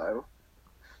last year, though.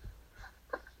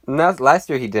 Last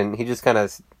year he didn't. He just kind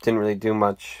of didn't really do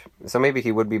much. So maybe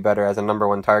he would be better as a number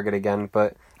one target again.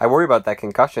 But I worry about that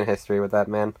concussion history with that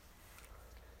man.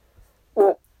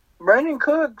 Well, Brandon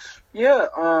Cooks,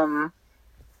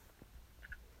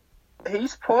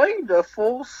 he's played a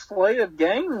full slate of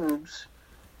games.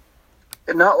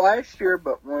 And not last year,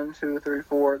 but 1, 2, 3,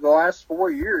 4, the last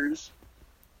 4 years.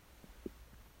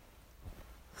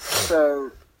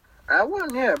 So,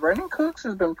 Brandon Cooks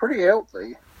has been pretty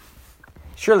healthy.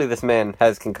 Surely this man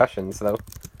has concussions, though.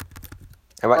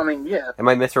 Am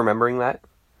I misremembering that?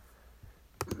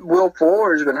 Will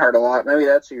Fuller's been hurt a lot. Maybe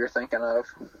that's who you're thinking of.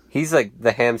 He's like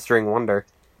the hamstring wonder.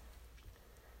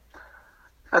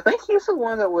 I think he's the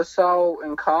one that was saw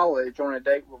in college on a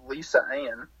date with Lisa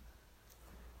Ann.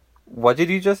 What did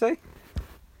you just say?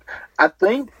 I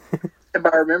think, if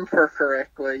I remember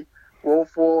correctly, Will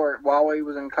Fuller, while he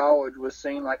was in college, was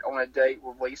seen like on a date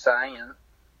with Lisa Ann.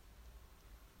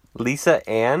 Lisa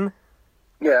Ann?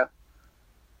 Yeah.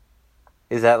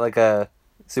 Is that like a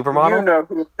supermodel? You know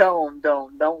who.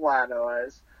 Don't lie to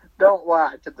us. Don't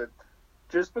lie to the.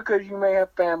 Just because you may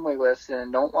have family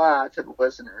listening, don't lie to the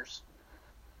listeners.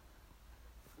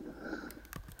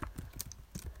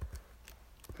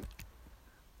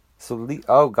 So,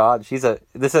 oh god,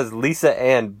 this says Lisa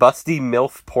Ann, busty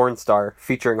MILF porn star,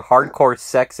 featuring hardcore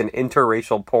sex and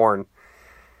interracial porn.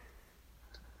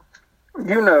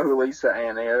 You know who Lisa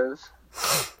Ann is.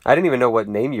 I didn't even know what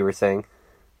name you were saying.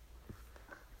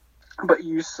 But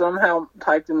you somehow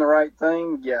typed in the right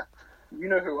thing? Yeah. You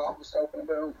know who I was talking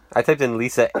about. I typed in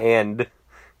Lisa and.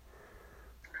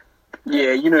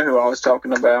 Yeah, you know who I was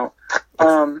talking about.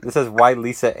 This says why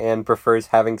Lisa Ann prefers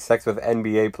having sex with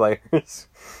NBA players.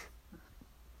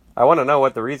 I want to know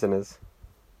what the reason is.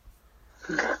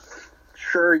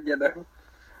 Sure, you know.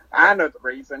 I know the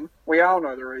reason. We all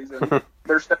know the reason.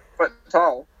 They're 7 foot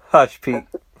tall. Hush, Pete.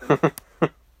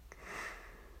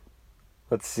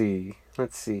 Let's see.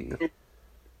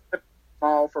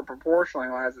 Small for proportionally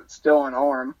wise, it's still an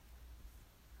arm.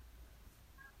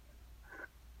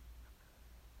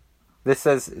 This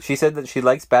says she said that she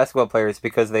likes basketball players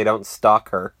because they don't stalk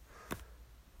her.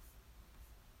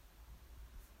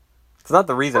 It's not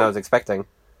the reason I was expecting.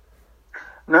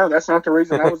 No, that's not the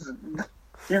reason.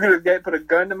 You could have put a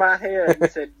gun to my head and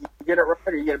said, you get it right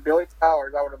or you get $1 billion. I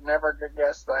would have never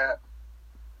guessed that.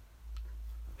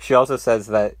 She also says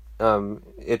that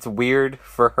it's weird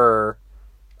for her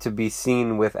to be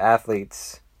seen with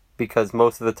athletes because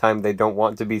most of the time they don't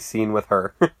want to be seen with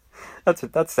her.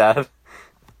 That's sad.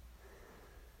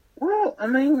 Well, I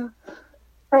mean,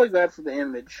 probably bad for the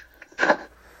image.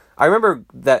 I remember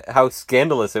how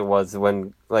scandalous it was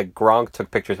when like Gronk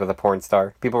took pictures with a porn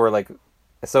star. People were like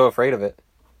so afraid of it.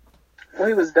 Well,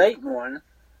 he was dating one.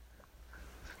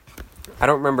 I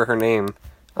don't remember her name.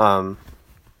 But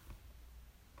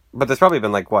there's probably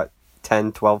been like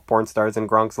 10, 12 porn stars in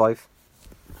Gronk's life.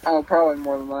 Oh, probably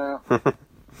more than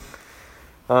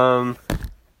that.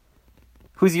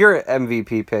 Who's your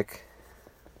MVP pick?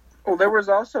 Well, there was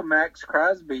also Max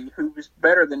Crosby, who was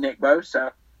better than Nick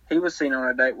Bosa. He was seen on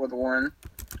a date with one.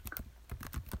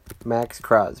 Max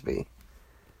Crosby.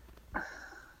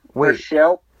 Wait.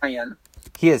 Rochelle Ryan.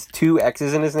 He has 2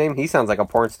 X's in his name? He sounds like a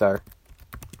porn star.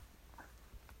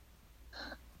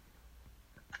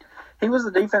 He was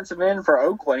the defensive end for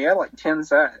Oakland. He had like 10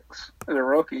 sacks as a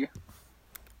rookie.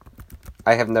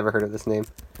 I have never heard of this name.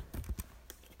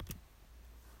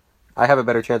 I have a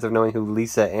better chance of knowing who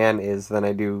Lisa Ann is than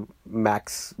I do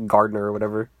Max Gardner or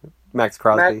whatever. Max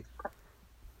Crosby.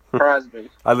 Crosby.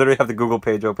 I literally have the Google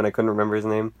page open. I couldn't remember his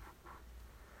name.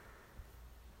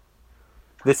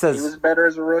 This says... He was better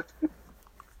as a rookie.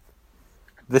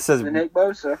 This says... than Nick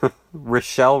Bosa.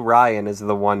 Rochelle Ryan is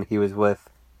the one he was with.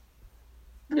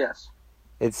 Yes.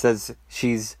 It says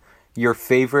she's your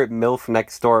favorite MILF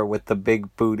next door with the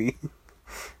big booty.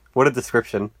 What a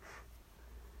description.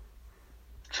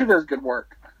 She does good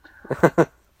work.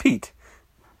 Pete.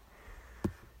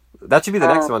 That should be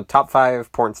the next one. Top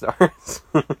 5 porn stars.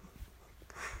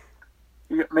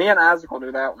 Me and Isaac will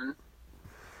do that one.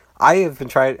 I have been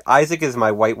trying... Isaac is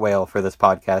my white whale for this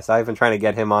podcast. I've been trying to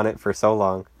get him on it for so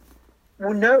long.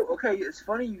 Well, no. Okay, it's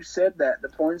funny you said that, the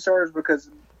porn stars, because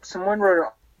someone wrote an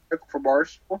article for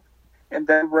Barstool, and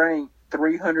they ranked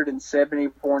 370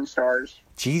 porn stars.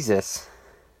 Jesus.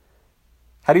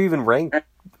 How do you even rank?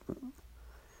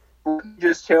 Let me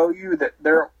just tell you that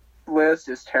their list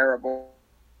is terrible.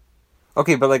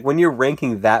 Okay, but like when you're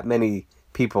ranking that many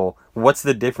people, what's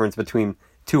the difference between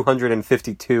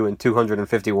 252 and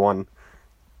 251?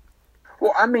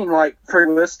 Well, I mean, like, for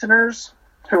listeners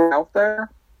who are out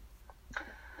there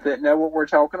that know what we're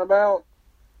talking about,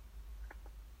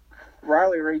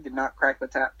 Riley Reid did not crack the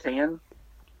top 10.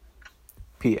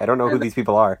 Pete, I don't know who these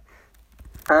people are.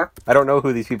 Huh? I don't know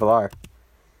who these people are.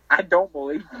 I don't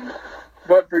believe you.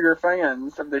 But for your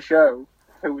fans of the show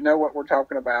who know what we're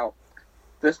talking about,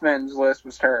 this man's list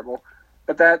was terrible.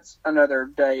 But that's another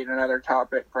day and another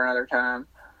topic for another time.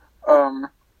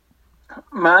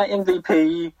 My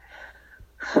MVP,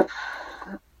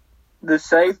 the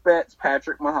safe bet's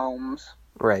Patrick Mahomes.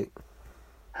 Right.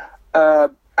 I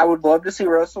would love to see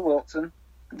Russell Wilson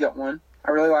get one.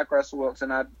 I really like Russell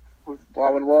Wilson. I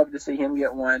would love to see him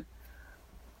get one.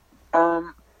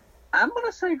 I'm going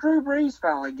to say Drew Brees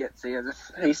finally gets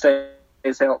his if he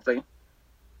stays healthy.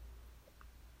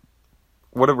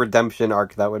 What a redemption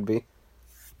arc that would be.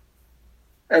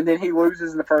 And then he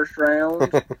loses in the first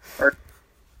round. Or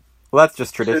Well, that's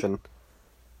just tradition.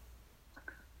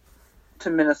 to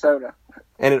Minnesota.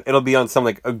 And it'll be on some,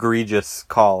 like, egregious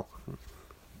call.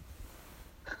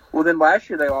 Well, then last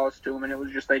year they lost to him, and it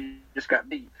was just they just got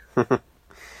beat.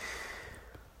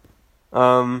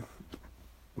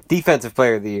 Defensive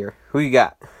player of the year. Who you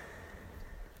got?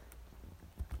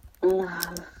 Ooh,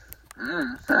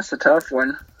 that's a tough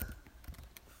one.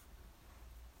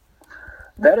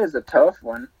 That is a tough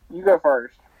one. You go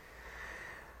first.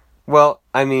 Well,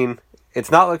 I mean,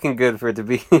 it's not looking good for it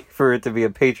to be a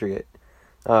Patriot.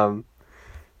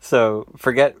 So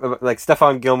forget like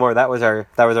Stephon Gilmore. That was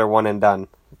our one and done.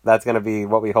 That's gonna be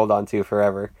what we hold on to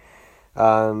forever.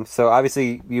 So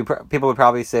obviously, people would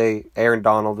probably say Aaron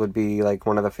Donald would be like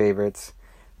one of the favorites,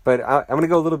 but I'm gonna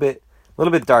go a little bit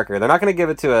darker. They're not gonna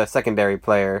give it to a secondary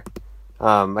player,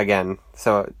 again.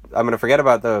 So I'm gonna forget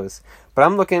about those. But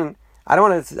I'm looking. I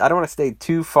don't want to stay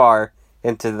too far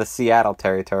into the Seattle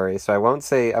territory, so I won't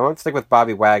stick with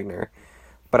Bobby Wagner.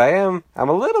 But I'm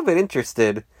a little bit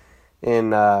interested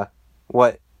in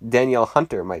what Danielle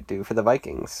Hunter might do for the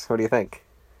Vikings. What do you think?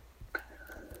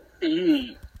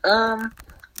 I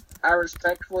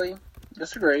respectfully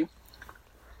disagree.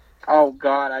 Oh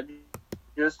God, I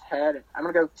just had it. I'm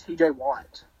gonna go T.J.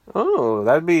 Watt. Oh,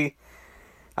 that'd be.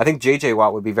 I think J.J.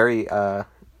 Watt would be very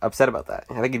upset about that.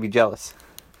 I think he'd be jealous.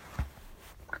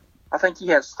 I think he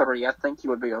has 3. I think he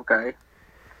would be okay.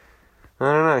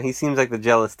 I don't know. He seems like the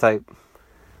jealous type.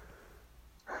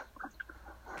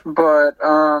 But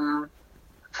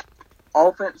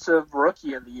offensive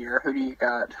rookie of the year. Who do you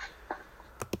got?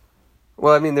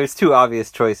 Well, I mean, there's 2 obvious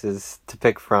choices to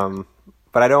pick from,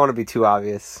 but I don't want to be too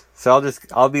obvious. So I'll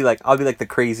be the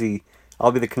crazy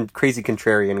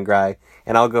contrarian guy,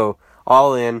 and I'll go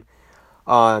all in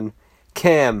on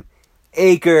Cam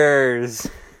Akers.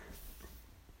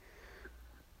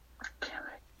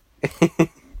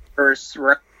 First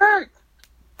right.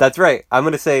 That's right. I'm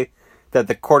going to say that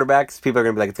the quarterbacks, people are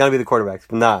going to be like, it's going to be the quarterbacks.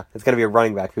 But nah, it's going to be a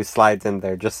running back who slides in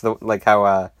there, just like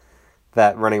how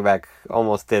that running back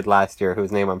almost did last year,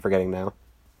 whose name I'm forgetting now.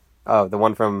 Oh, the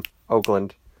one from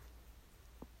Oakland.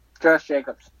 Josh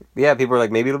Jacobs. Yeah, people were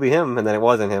like, maybe it'll be him, and then it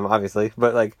wasn't him, obviously.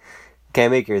 But, like,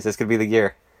 Cam Akers, this could be the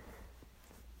year.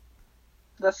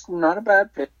 That's not a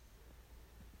bad pick.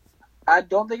 I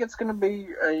don't think it's going to be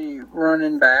a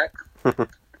running back.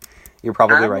 You're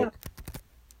probably right.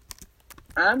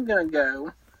 I'm going to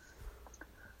go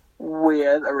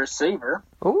with a receiver.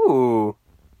 Ooh.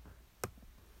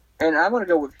 And I'm going to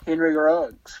go with Henry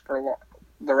Ruggs for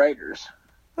the Raiders.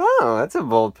 Oh, that's a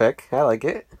bold pick. I like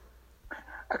it.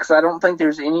 Because I don't think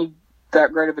there's any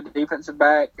that great of a defensive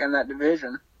back in that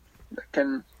division that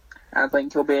can. I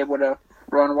think he'll be able to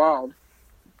run wild.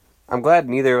 I'm glad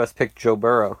neither of us picked Joe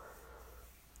Burrow.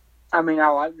 I mean, I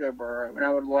like Joe Burrow, and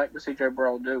I would like to see Joe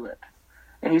Burrow do it.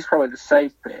 And he's probably the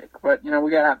safe pick, but, we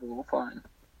got to have a little fun.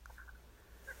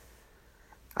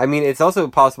 I mean, it's also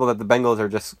possible that the Bengals are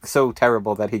just so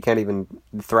terrible that he can't even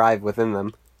thrive within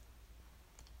them.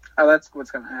 Oh, that's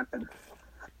what's going to happen.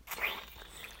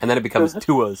 And then it becomes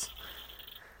Tua's.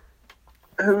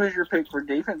 Who is your pick for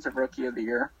defensive rookie of the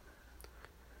year?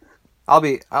 I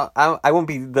won't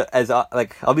be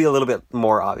I'll be a little bit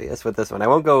more obvious with this one. I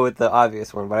won't go with the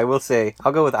obvious one, but I will say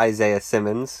I'll go with Isaiah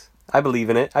Simmons. I believe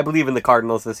in it. I believe in the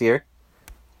Cardinals this year.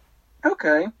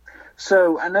 Okay.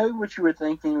 So, I know what you were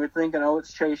thinking. You were thinking, oh,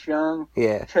 it's Chase Young.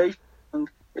 Yeah. Chase Young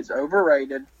is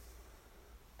overrated.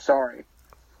 Sorry.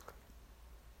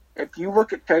 If you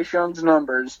look at Chase Young's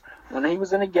numbers, when he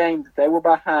was in a game that they were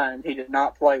behind, he did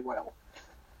not play well.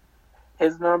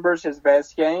 His numbers, his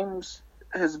best games,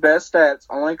 his best stats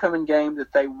only come in games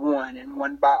that they won, and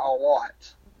won by a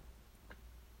lot.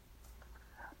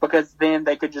 Because then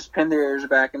they could just pin their ears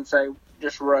back and say,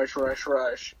 just rush, rush,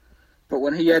 rush. But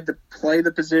when he had to play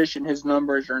the position, his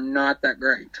numbers are not that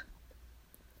great.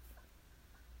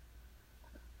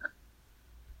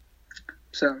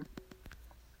 So,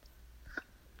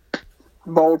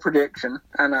 Bold prediction,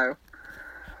 I know.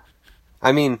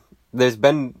 I mean,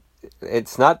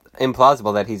 it's not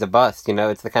implausible that he's a bust, you know?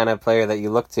 It's the kind of player that you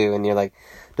look to and you're like,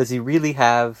 does he really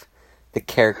have the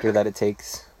character that it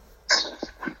takes?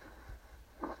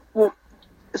 Well,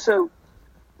 so,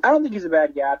 I don't think he's a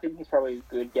bad guy. I think he's probably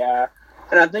a good guy.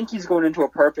 And I think he's going into a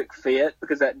perfect fit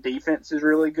because that defense is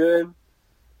really good.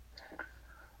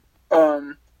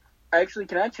 Actually,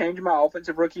 can I change my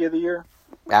offensive rookie of the year?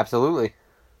 Absolutely.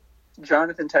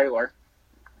 Jonathan Taylor.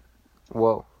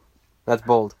 Whoa. That's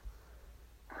bold.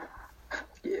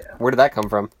 Yeah. Where did that come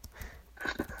from?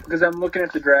 Because I'm looking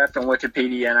at the draft on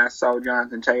Wikipedia and I saw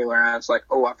Jonathan Taylor and I was like,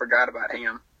 oh, I forgot about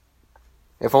him.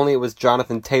 If only it was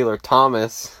Jonathan Taylor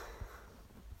Thomas.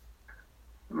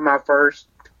 My first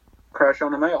crush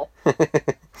on a male.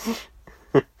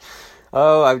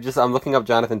 Oh, I'm looking up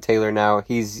Jonathan Taylor now.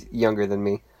 He's younger than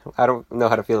me. I don't know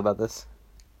how to feel about this.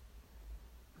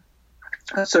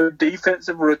 So,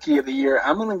 defensive rookie of the year,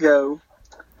 I'm going to go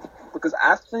because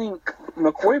I think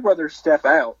McCoy brothers step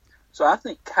out. So, I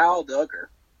think Kyle Duggar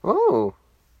Oh.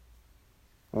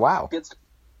 Wow. gets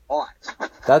a lot.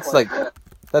 That's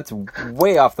that's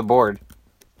way off the board.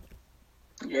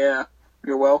 Yeah,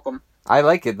 you're welcome. I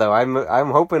like it though.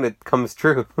 I'm hoping it comes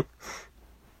true.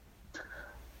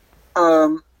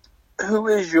 Who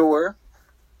is your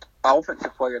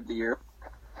offensive player of the year?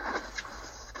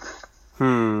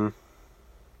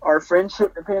 Our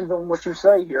friendship depends on what you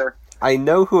say here. I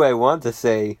know who I want to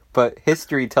say, but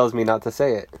history tells me not to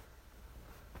say it.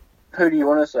 Who do you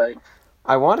want to say?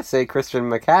 I want to say Christian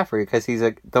McCaffrey because he's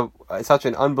such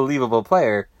an unbelievable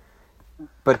player,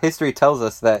 but history tells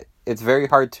us that it's very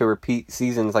hard to repeat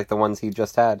seasons like the ones he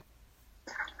just had.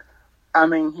 I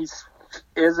mean,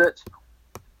 is it?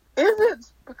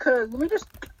 Because let me just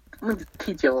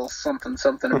teach you a little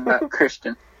something about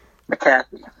Christian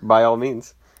McCaffrey. By all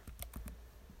means.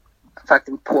 If I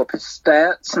can pull up his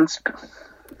stats.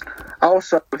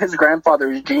 Also, his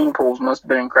grandfather's gene pools must have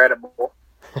been incredible.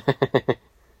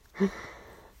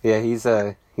 Yeah, he's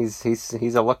a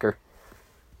looker.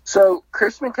 So,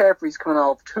 Christian McCaffrey's coming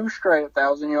off 2 straight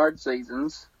 1,000-yard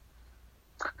seasons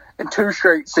and 2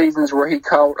 straight seasons where he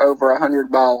caught over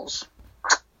 100 balls.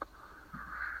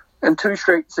 And 2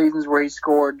 straight seasons where he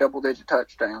scored double-digit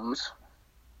touchdowns.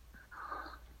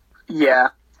 Yeah,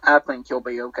 I think he'll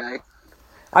be okay.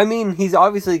 I mean, he's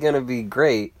obviously going to be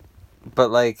great,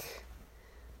 but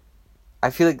I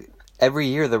feel like every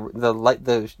year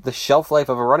the shelf life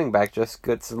of a running back just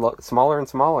gets smaller and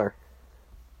smaller.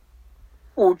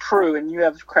 Well, true, and you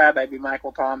have crybaby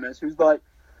Michael Thomas, who's like,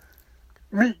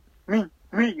 me, and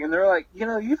they're like,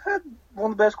 you've had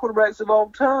one of the best quarterbacks of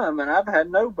all time, and I've had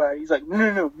nobody. He's like,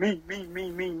 no, me.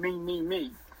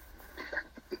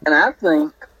 And I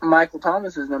think Michael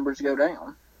Thomas's numbers go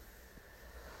down.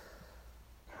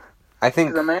 I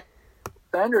think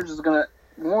Sanders is going to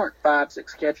warrant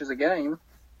 5-6 catches a game.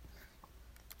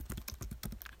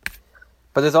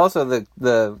 But there's also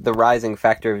the rising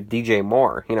factor of DJ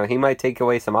Moore. He might take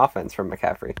away some offense from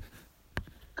McCaffrey.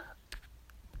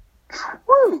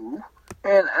 True,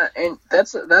 and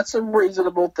that's a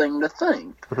reasonable thing to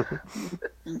think.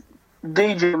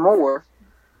 DJ Moore,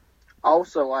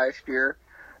 also last year,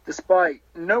 despite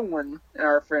no one in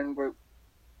our friend group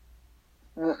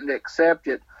wanting to accept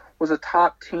it, was a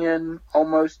top 10,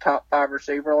 almost top 5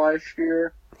 receiver last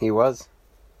year. He was.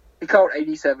 He caught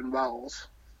 87 balls.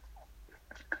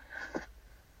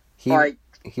 He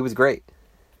was great.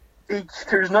 He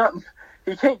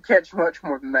can't catch much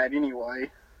more than that anyway.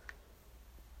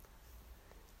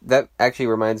 That actually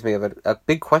reminds me of a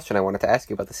big question I wanted to ask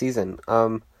you about the season.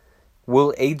 Is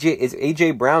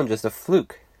AJ Brown just a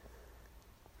fluke?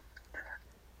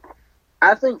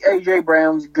 I think AJ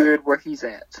Brown's good where he's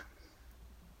at.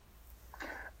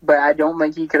 But I don't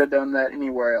think he could have done that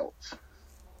anywhere else.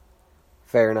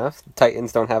 Fair enough. The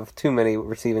Titans don't have too many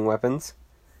receiving weapons.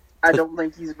 I don't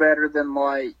think he's better than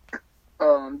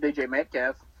DJ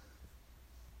Metcalf.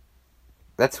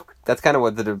 That's kind of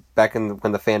what back when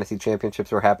the fantasy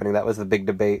championships were happening. That was the big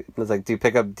debate. It was like, do you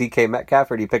pick up DK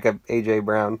Metcalf or do you pick up AJ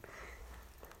Brown?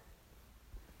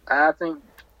 I think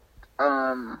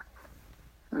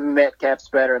Metcalf's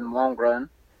better in the long run.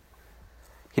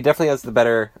 He definitely has the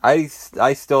better. I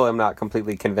still am not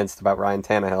completely convinced about Ryan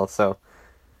Tannehill, so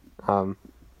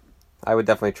I would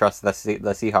definitely trust the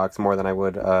Seahawks more than I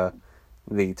would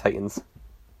the Titans.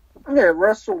 Yeah,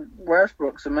 Russell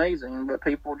Westbrook's amazing, but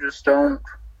people just don't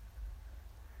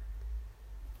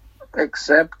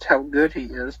accept how good he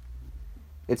is.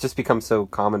 It's just become so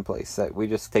commonplace that we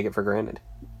just take it for granted.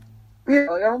 Yeah,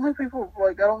 I don't think people,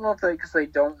 I don't know if because they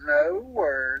don't know,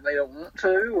 or they don't want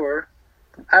to, or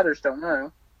I just don't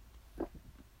know.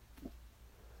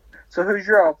 So who's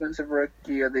your offensive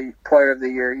rookie of the player of the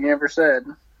year? You never said.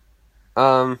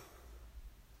 Well,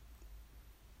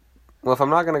 if I'm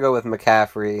not gonna go with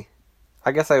McCaffrey,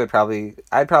 I guess I'd probably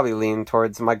lean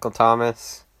towards Michael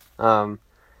Thomas.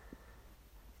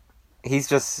 He's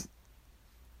just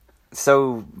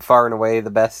so far and away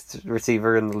the best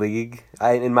receiver in the league,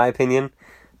 in my opinion,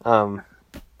 that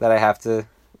I have to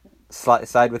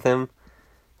side with him.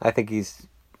 I think he's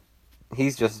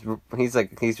just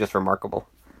remarkable.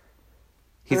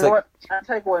 You know what? I'll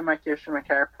take away my Christian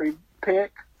McCaffrey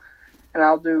pick, and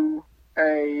I'll do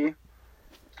a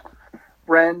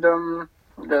random,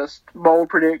 just bold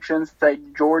predictions. Say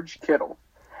George Kittle.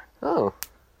 Oh,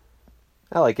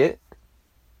 I like it.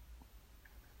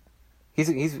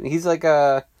 He's like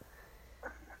a.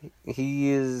 He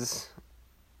is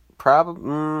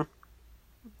probably.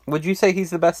 Would you say he's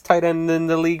the best tight end in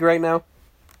the league right now?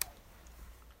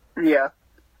 Yeah.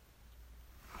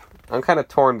 I'm kind of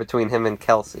torn between him and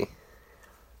Kelsey.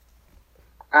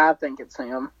 I think it's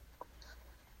him.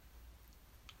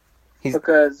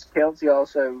 Because Kelsey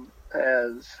also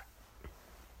has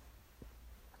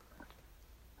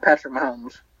Patrick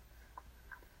Mahomes.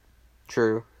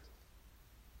 True.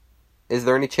 Is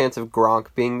there any chance of Gronk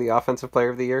being the offensive player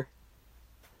of the year?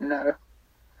 No.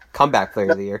 Comeback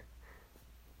player of the year?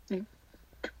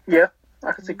 Yeah,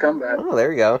 I can see comeback. Oh,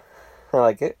 there you go. I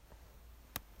like it.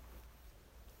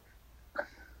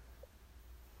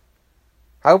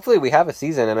 Hopefully we have a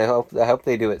season, and I hope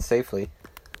they do it safely.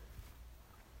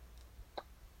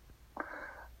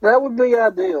 That would be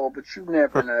ideal, but you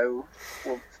never know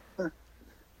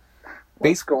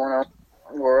what's going on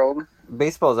in the world.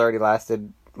 Baseball's already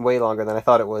lasted way longer than I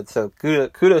thought it would, so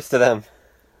kudos to them.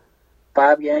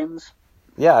 5 games?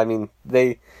 Yeah, I mean,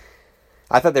 I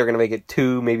thought they were going to make it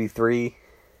 2, maybe 3.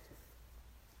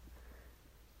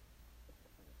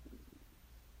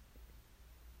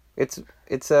 It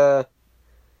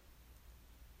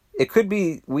could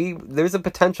be, there's a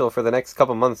potential for the next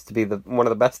couple months to be one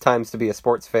of the best times to be a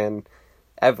sports fan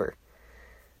ever.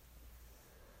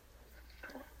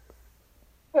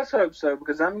 Let's hope so,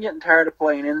 because I'm getting tired of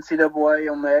playing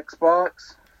NCAA on the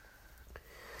Xbox.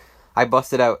 I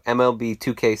busted out MLB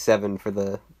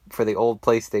 2K7 for the old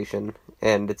PlayStation,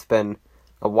 and it's been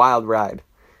a wild ride.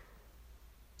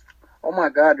 Oh my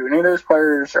god, do any of those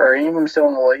players, are any of them still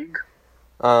in the league?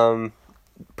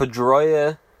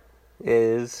 Pedroia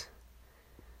is,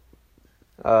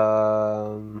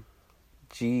 not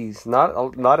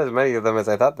as many of them as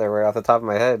I thought there were off the top of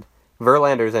my head.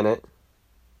 Verlander's in it.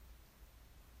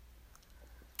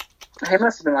 He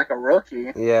must have been like a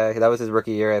rookie. Yeah, that was his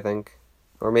rookie year, I think.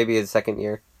 Or maybe his second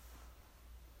year.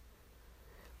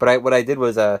 But what I did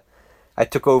was, I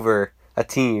took over a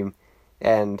team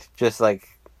and just,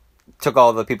 took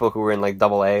all the people who were in,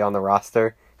 AA on the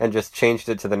roster and just changed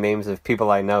it to the names of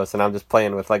people I know, so now I'm just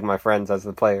playing with, my friends as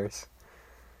the players.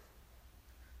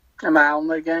 Am I on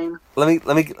the game? Let me,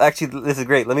 actually, this is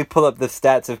great. Let me pull up the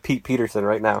stats of Pete Peterson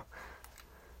right now.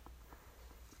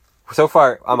 So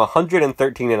far, I'm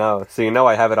 113-0, so you know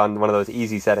I have it on one of those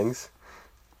easy settings.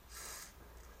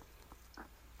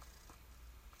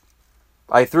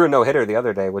 I threw a no-hitter the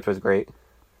other day, which was great.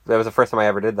 That was the first time I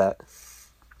ever did that.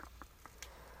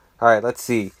 Alright, let's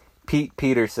see. Pete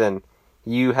Peterson,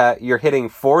 you're hitting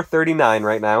 .439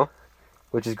 right now,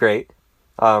 which is great.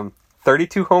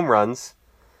 32 home runs,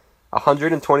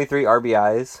 123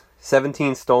 RBIs,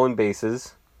 17 stolen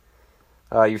bases.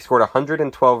 You've scored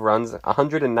 112 runs,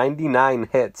 199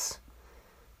 hits.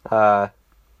 Your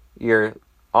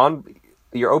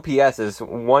OPS is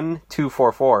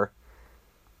 1.244.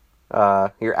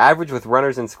 Your average with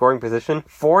runners in scoring position,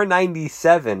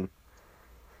 497.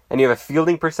 And you have a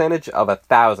fielding percentage of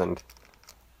 1,000.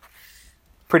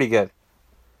 Pretty good.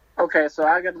 Okay, so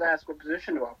I got to ask, what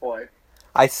position do I play?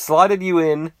 I slotted you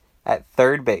in at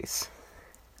third base.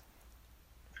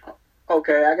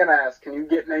 Okay, I gotta ask, can you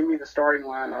name me the starting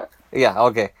lineup? Yeah,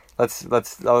 okay. Let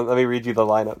me read you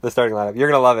the starting lineup. You're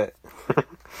gonna love it.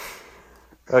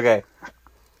 Okay.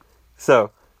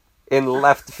 So, in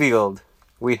left field,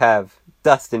 we have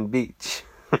Dustin Beach.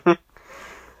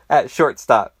 At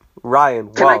shortstop,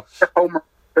 Ryan Walsh. Home run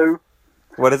too?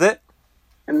 What is it?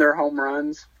 And their home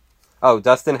runs. Oh,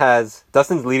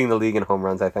 Dustin's leading the league in home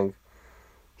runs, I think.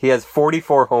 He has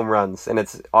 44 home runs, and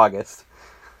it's August.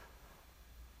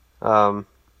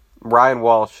 Ryan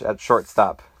Walsh at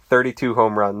shortstop, 32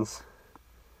 home runs.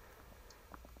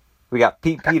 We got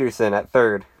Pete Peterson at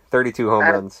third, 32 home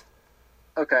runs.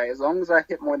 Okay, as long as I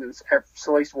hit more than at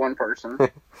least one person.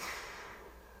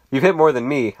 You've hit more than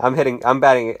me. I'm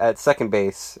batting at second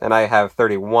base, and I have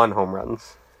 31 home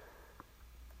runs.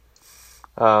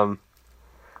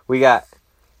 We got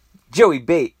Joey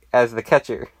Bate as the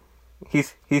catcher.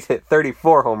 He's hit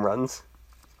 34 home runs.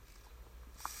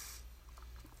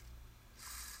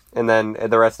 And then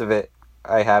the rest of it,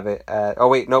 I have it at... Oh,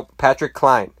 wait, nope. Patrick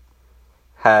Klein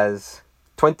has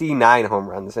 29 home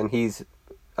runs, and he's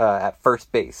at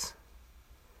first base.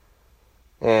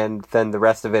 And then the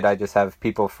rest of it, I just have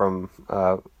people from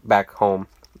back home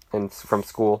and from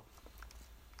school.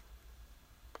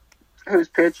 Who's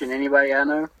pitching? Anybody I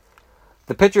know?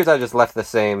 The pitchers I just left the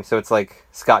same, so it's like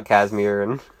Scott Kazmir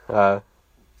and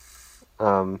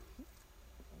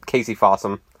Casey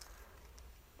Fossum.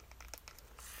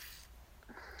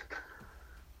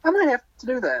 I might have to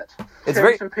do that.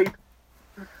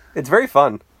 It's very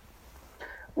fun.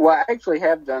 Well, I actually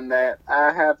have done that.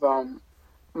 I have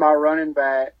my running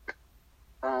back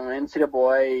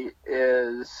NCAA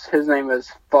his name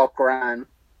is Buck Ryan.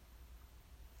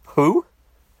 Who?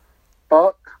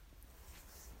 Buck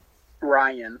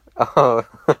Ryan. Oh.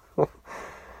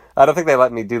 I don't think they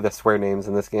let me do the swear names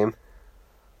in this game.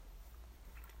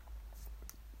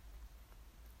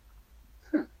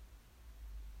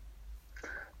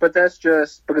 But that's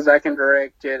just because I can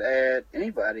direct it at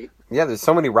anybody. Yeah, there's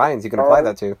so many Ryans you can apply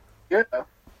that to. Yeah.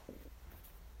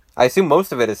 I assume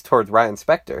most of it is towards Ryan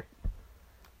Spector.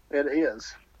 It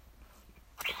is.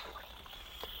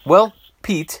 Well,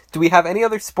 Pete, do we have any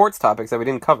other sports topics that we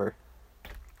didn't cover?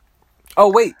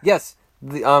 Oh, wait, yes.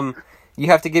 You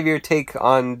have to give your take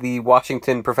on the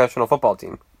Washington professional football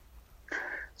team.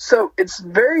 So, it's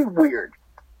very weird,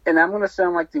 and I'm going to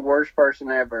sound like the worst person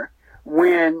ever.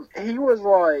 When he was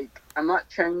like, I'm not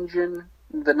changing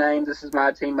the name, this is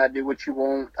my team, I do what you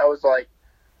want, I was like,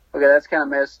 okay, that's kind of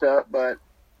messed up, but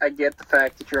I get the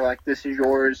fact that you're like, this is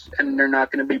yours, and they're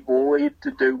not going to be bullied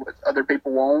to do what other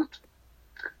people want.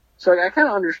 So like, I kind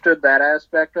of understood that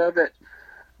aspect of it,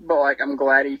 but like, I'm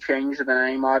glad he changed the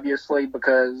name, obviously,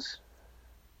 because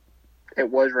it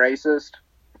was racist.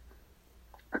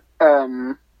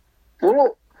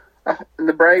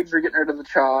 The Braves are getting rid of the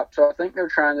chop, so I think they're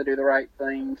trying to do the right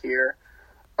thing here.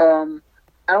 I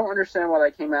don't understand why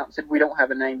they came out and said, we don't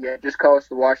have a name yet, just call us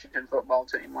the Washington football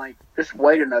team. Like, just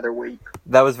wait another week.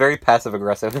 That was very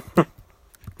passive-aggressive.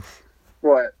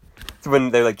 What? It's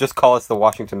when they're like, just call us the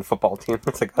Washington football team.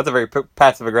 It's like, that's a very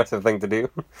passive-aggressive thing to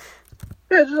do.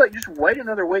 Yeah, just wait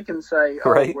another week and say, oh,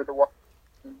 right. We're the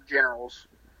Washington Generals.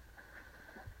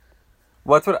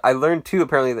 Well, that's what I learned, too,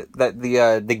 apparently, that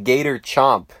the Gator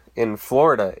Chomp in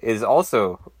Florida is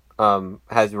also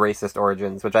has racist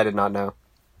origins, which I did not know.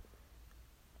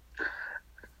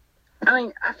 I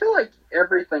mean, I feel like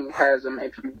everything has them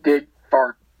if you dig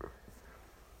far.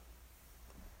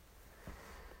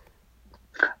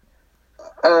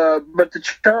 But the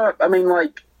chop, I mean,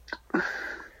 like,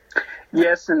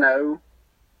 yes and no.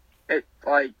 It,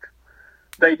 like,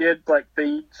 they did, like,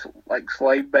 feed, like,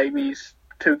 slave babies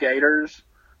to gators.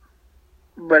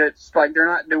 But it's like they're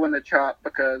not doing the chop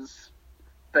because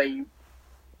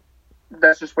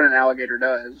that's just what an alligator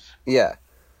does. Yeah.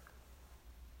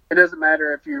 It doesn't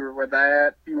matter if you were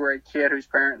that, you were a kid whose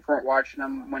parents weren't watching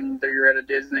them when you're at a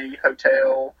Disney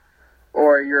hotel,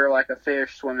 or you're like a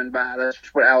fish swimming by. That's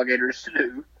just what alligators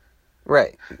do.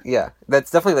 Right. Yeah.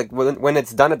 That's definitely like when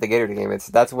it's done at the Gator game,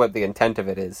 that's what the intent of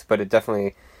it is. But it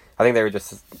definitely, I think they were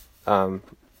just,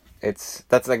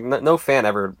 that's like no fan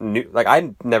ever knew. Like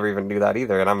I never even knew that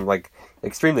either, and I'm like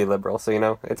extremely liberal, so you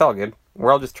know it's all good.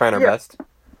 We're all just trying our best.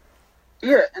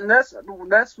 Yeah, and that's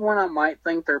when I might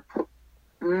think they're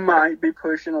might be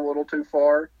pushing a little too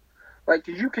far. Like,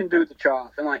 'cause you can do the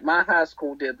chop, and like my high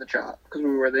school did the chop because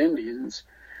we were the Indians,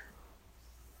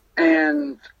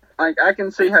 and like I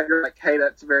can see how you're like, hey,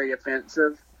 that's very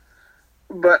offensive,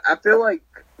 but I feel like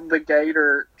the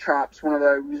Gator chop's one of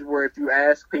those where if you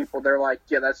ask people, they're like,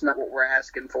 yeah, that's not what we're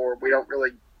asking for. We don't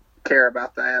really care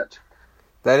about that.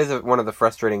 That is one of the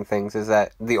frustrating things, is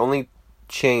that the only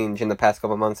change in the past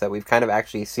couple of months that we've kind of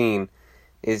actually seen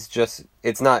is just,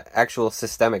 it's not actual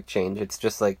systemic change. It's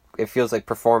just like, it feels like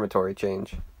performatory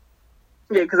change.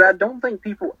 Yeah, because I don't think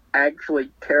people actually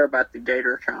care about the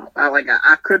Gator chop.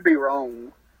 I could be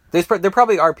wrong. There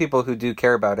probably are people who do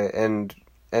care about it, and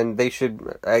they should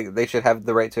have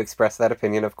the right to express that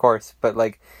opinion, of course. But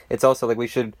like, it's also like we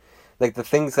should, like the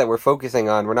things that we're focusing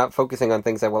on, we're not focusing on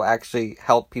things that will actually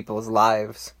help people's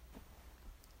lives.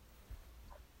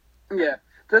 Yeah,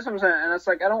 that's what I'm saying. And it's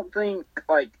like, I don't think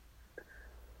like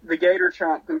the Gator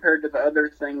chomp compared to the other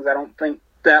things, I don't think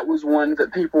that was one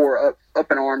that people were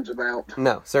up in arms about.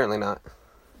 No, certainly not.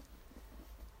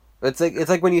 It's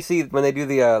like when they do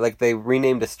the like they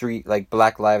renamed a street like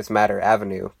Black Lives Matter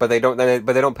Avenue, but they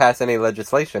don't pass any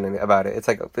legislation about it. It's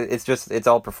like it's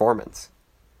all performance.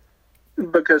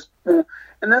 Because and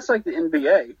that's like the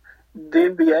NBA. the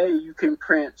NBA, you can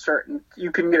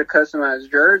you can get a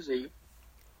customized jersey,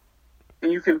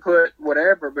 and you can put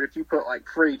whatever, but if you put, like,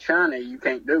 free China, you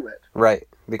can't do it. Right,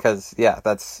 because, yeah,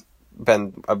 that's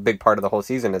been a big part of the whole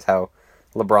season is how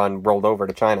LeBron rolled over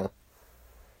to China.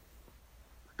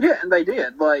 Yeah, and they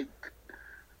did. Like,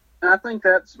 and I think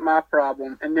that's my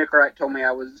problem. And Nick Wright told me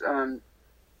I was,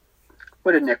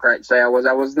 what did Nick Wright say I was?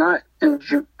 I was not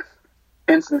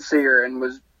insincere and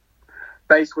was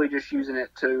basically just using it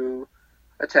to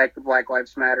attack the Black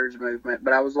Lives Matters movement.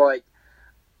 But I was like,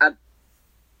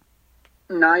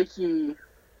 Nike,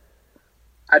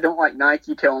 I don't like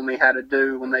Nike telling me how to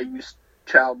do when they use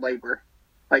child labor.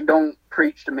 Like, don't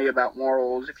preach to me about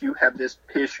morals if you have this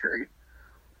history.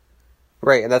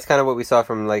 Right, and that's kind of what we saw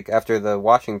from, like, after the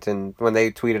Washington, when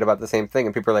they tweeted about the same thing,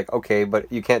 and people are like, okay,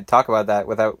 but you can't talk about that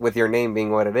with your name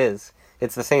being what it is.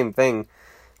 It's the same thing.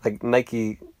 Like,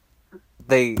 Nike,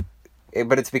 but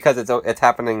it's because it's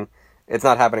happening, it's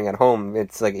not happening at home,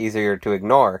 it's, like, easier to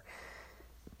ignore.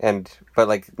 But,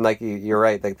 like, Nike, you're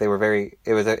right, like, they were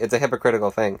it's a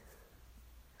hypocritical thing.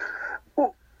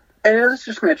 Well, and it's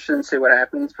just interesting to see what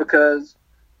happens, because,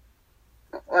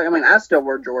 like, I mean, I still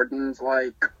wear Jordans,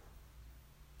 like...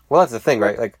 Well, that's the thing,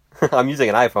 right? Like, I'm using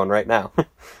an iPhone right now.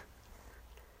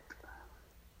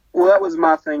 Well, that was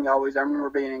my thing always. I remember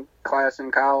being in class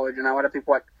in college, and I would have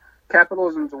people like,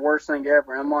 capitalism's the worst thing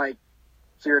ever. And I'm like,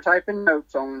 so you're typing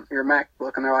notes on your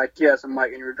MacBook? And they're like, yes. I'm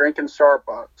like, and you're drinking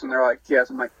Starbucks? And they're like, yes.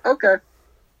 I'm like, okay.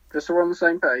 Just so we're on the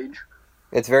same page.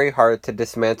 It's very hard to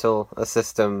dismantle a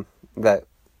system that's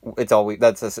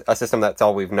a system that's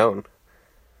all we've known.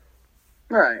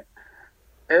 Right.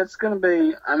 It's going to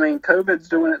be, I mean, COVID's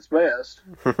doing its best.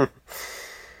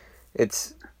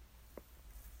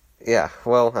 Yeah,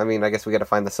 well, I mean, I guess we got to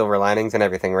find the silver linings and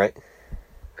everything, right?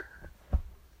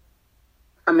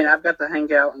 I mean, I've got to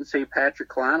hang out and see Patrick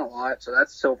Klein a lot, so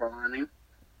that's a silver lining.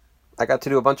 I got to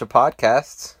do a bunch of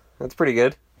podcasts. That's pretty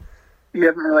good. You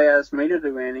haven't really asked me to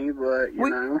do any, but, you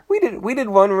know. We did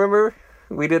one, remember?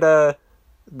 We did the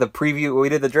preview, we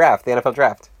did the draft, the NFL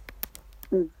draft.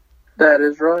 That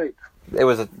is right. It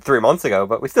was 3 months ago,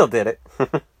 but we still did it.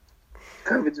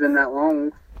 COVID's been that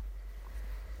long.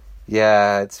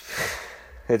 Yeah,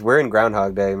 we're in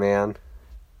Groundhog Day, man.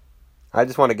 I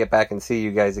just want to get back and see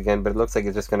you guys again, but it looks like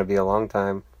it's just going to be a long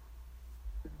time.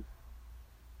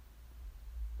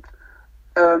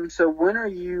 So when are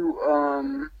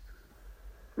you,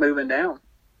 moving down?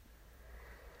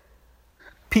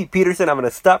 Pete Peterson, I'm going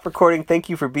to stop recording. Thank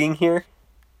you for being here.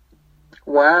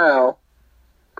 Wow.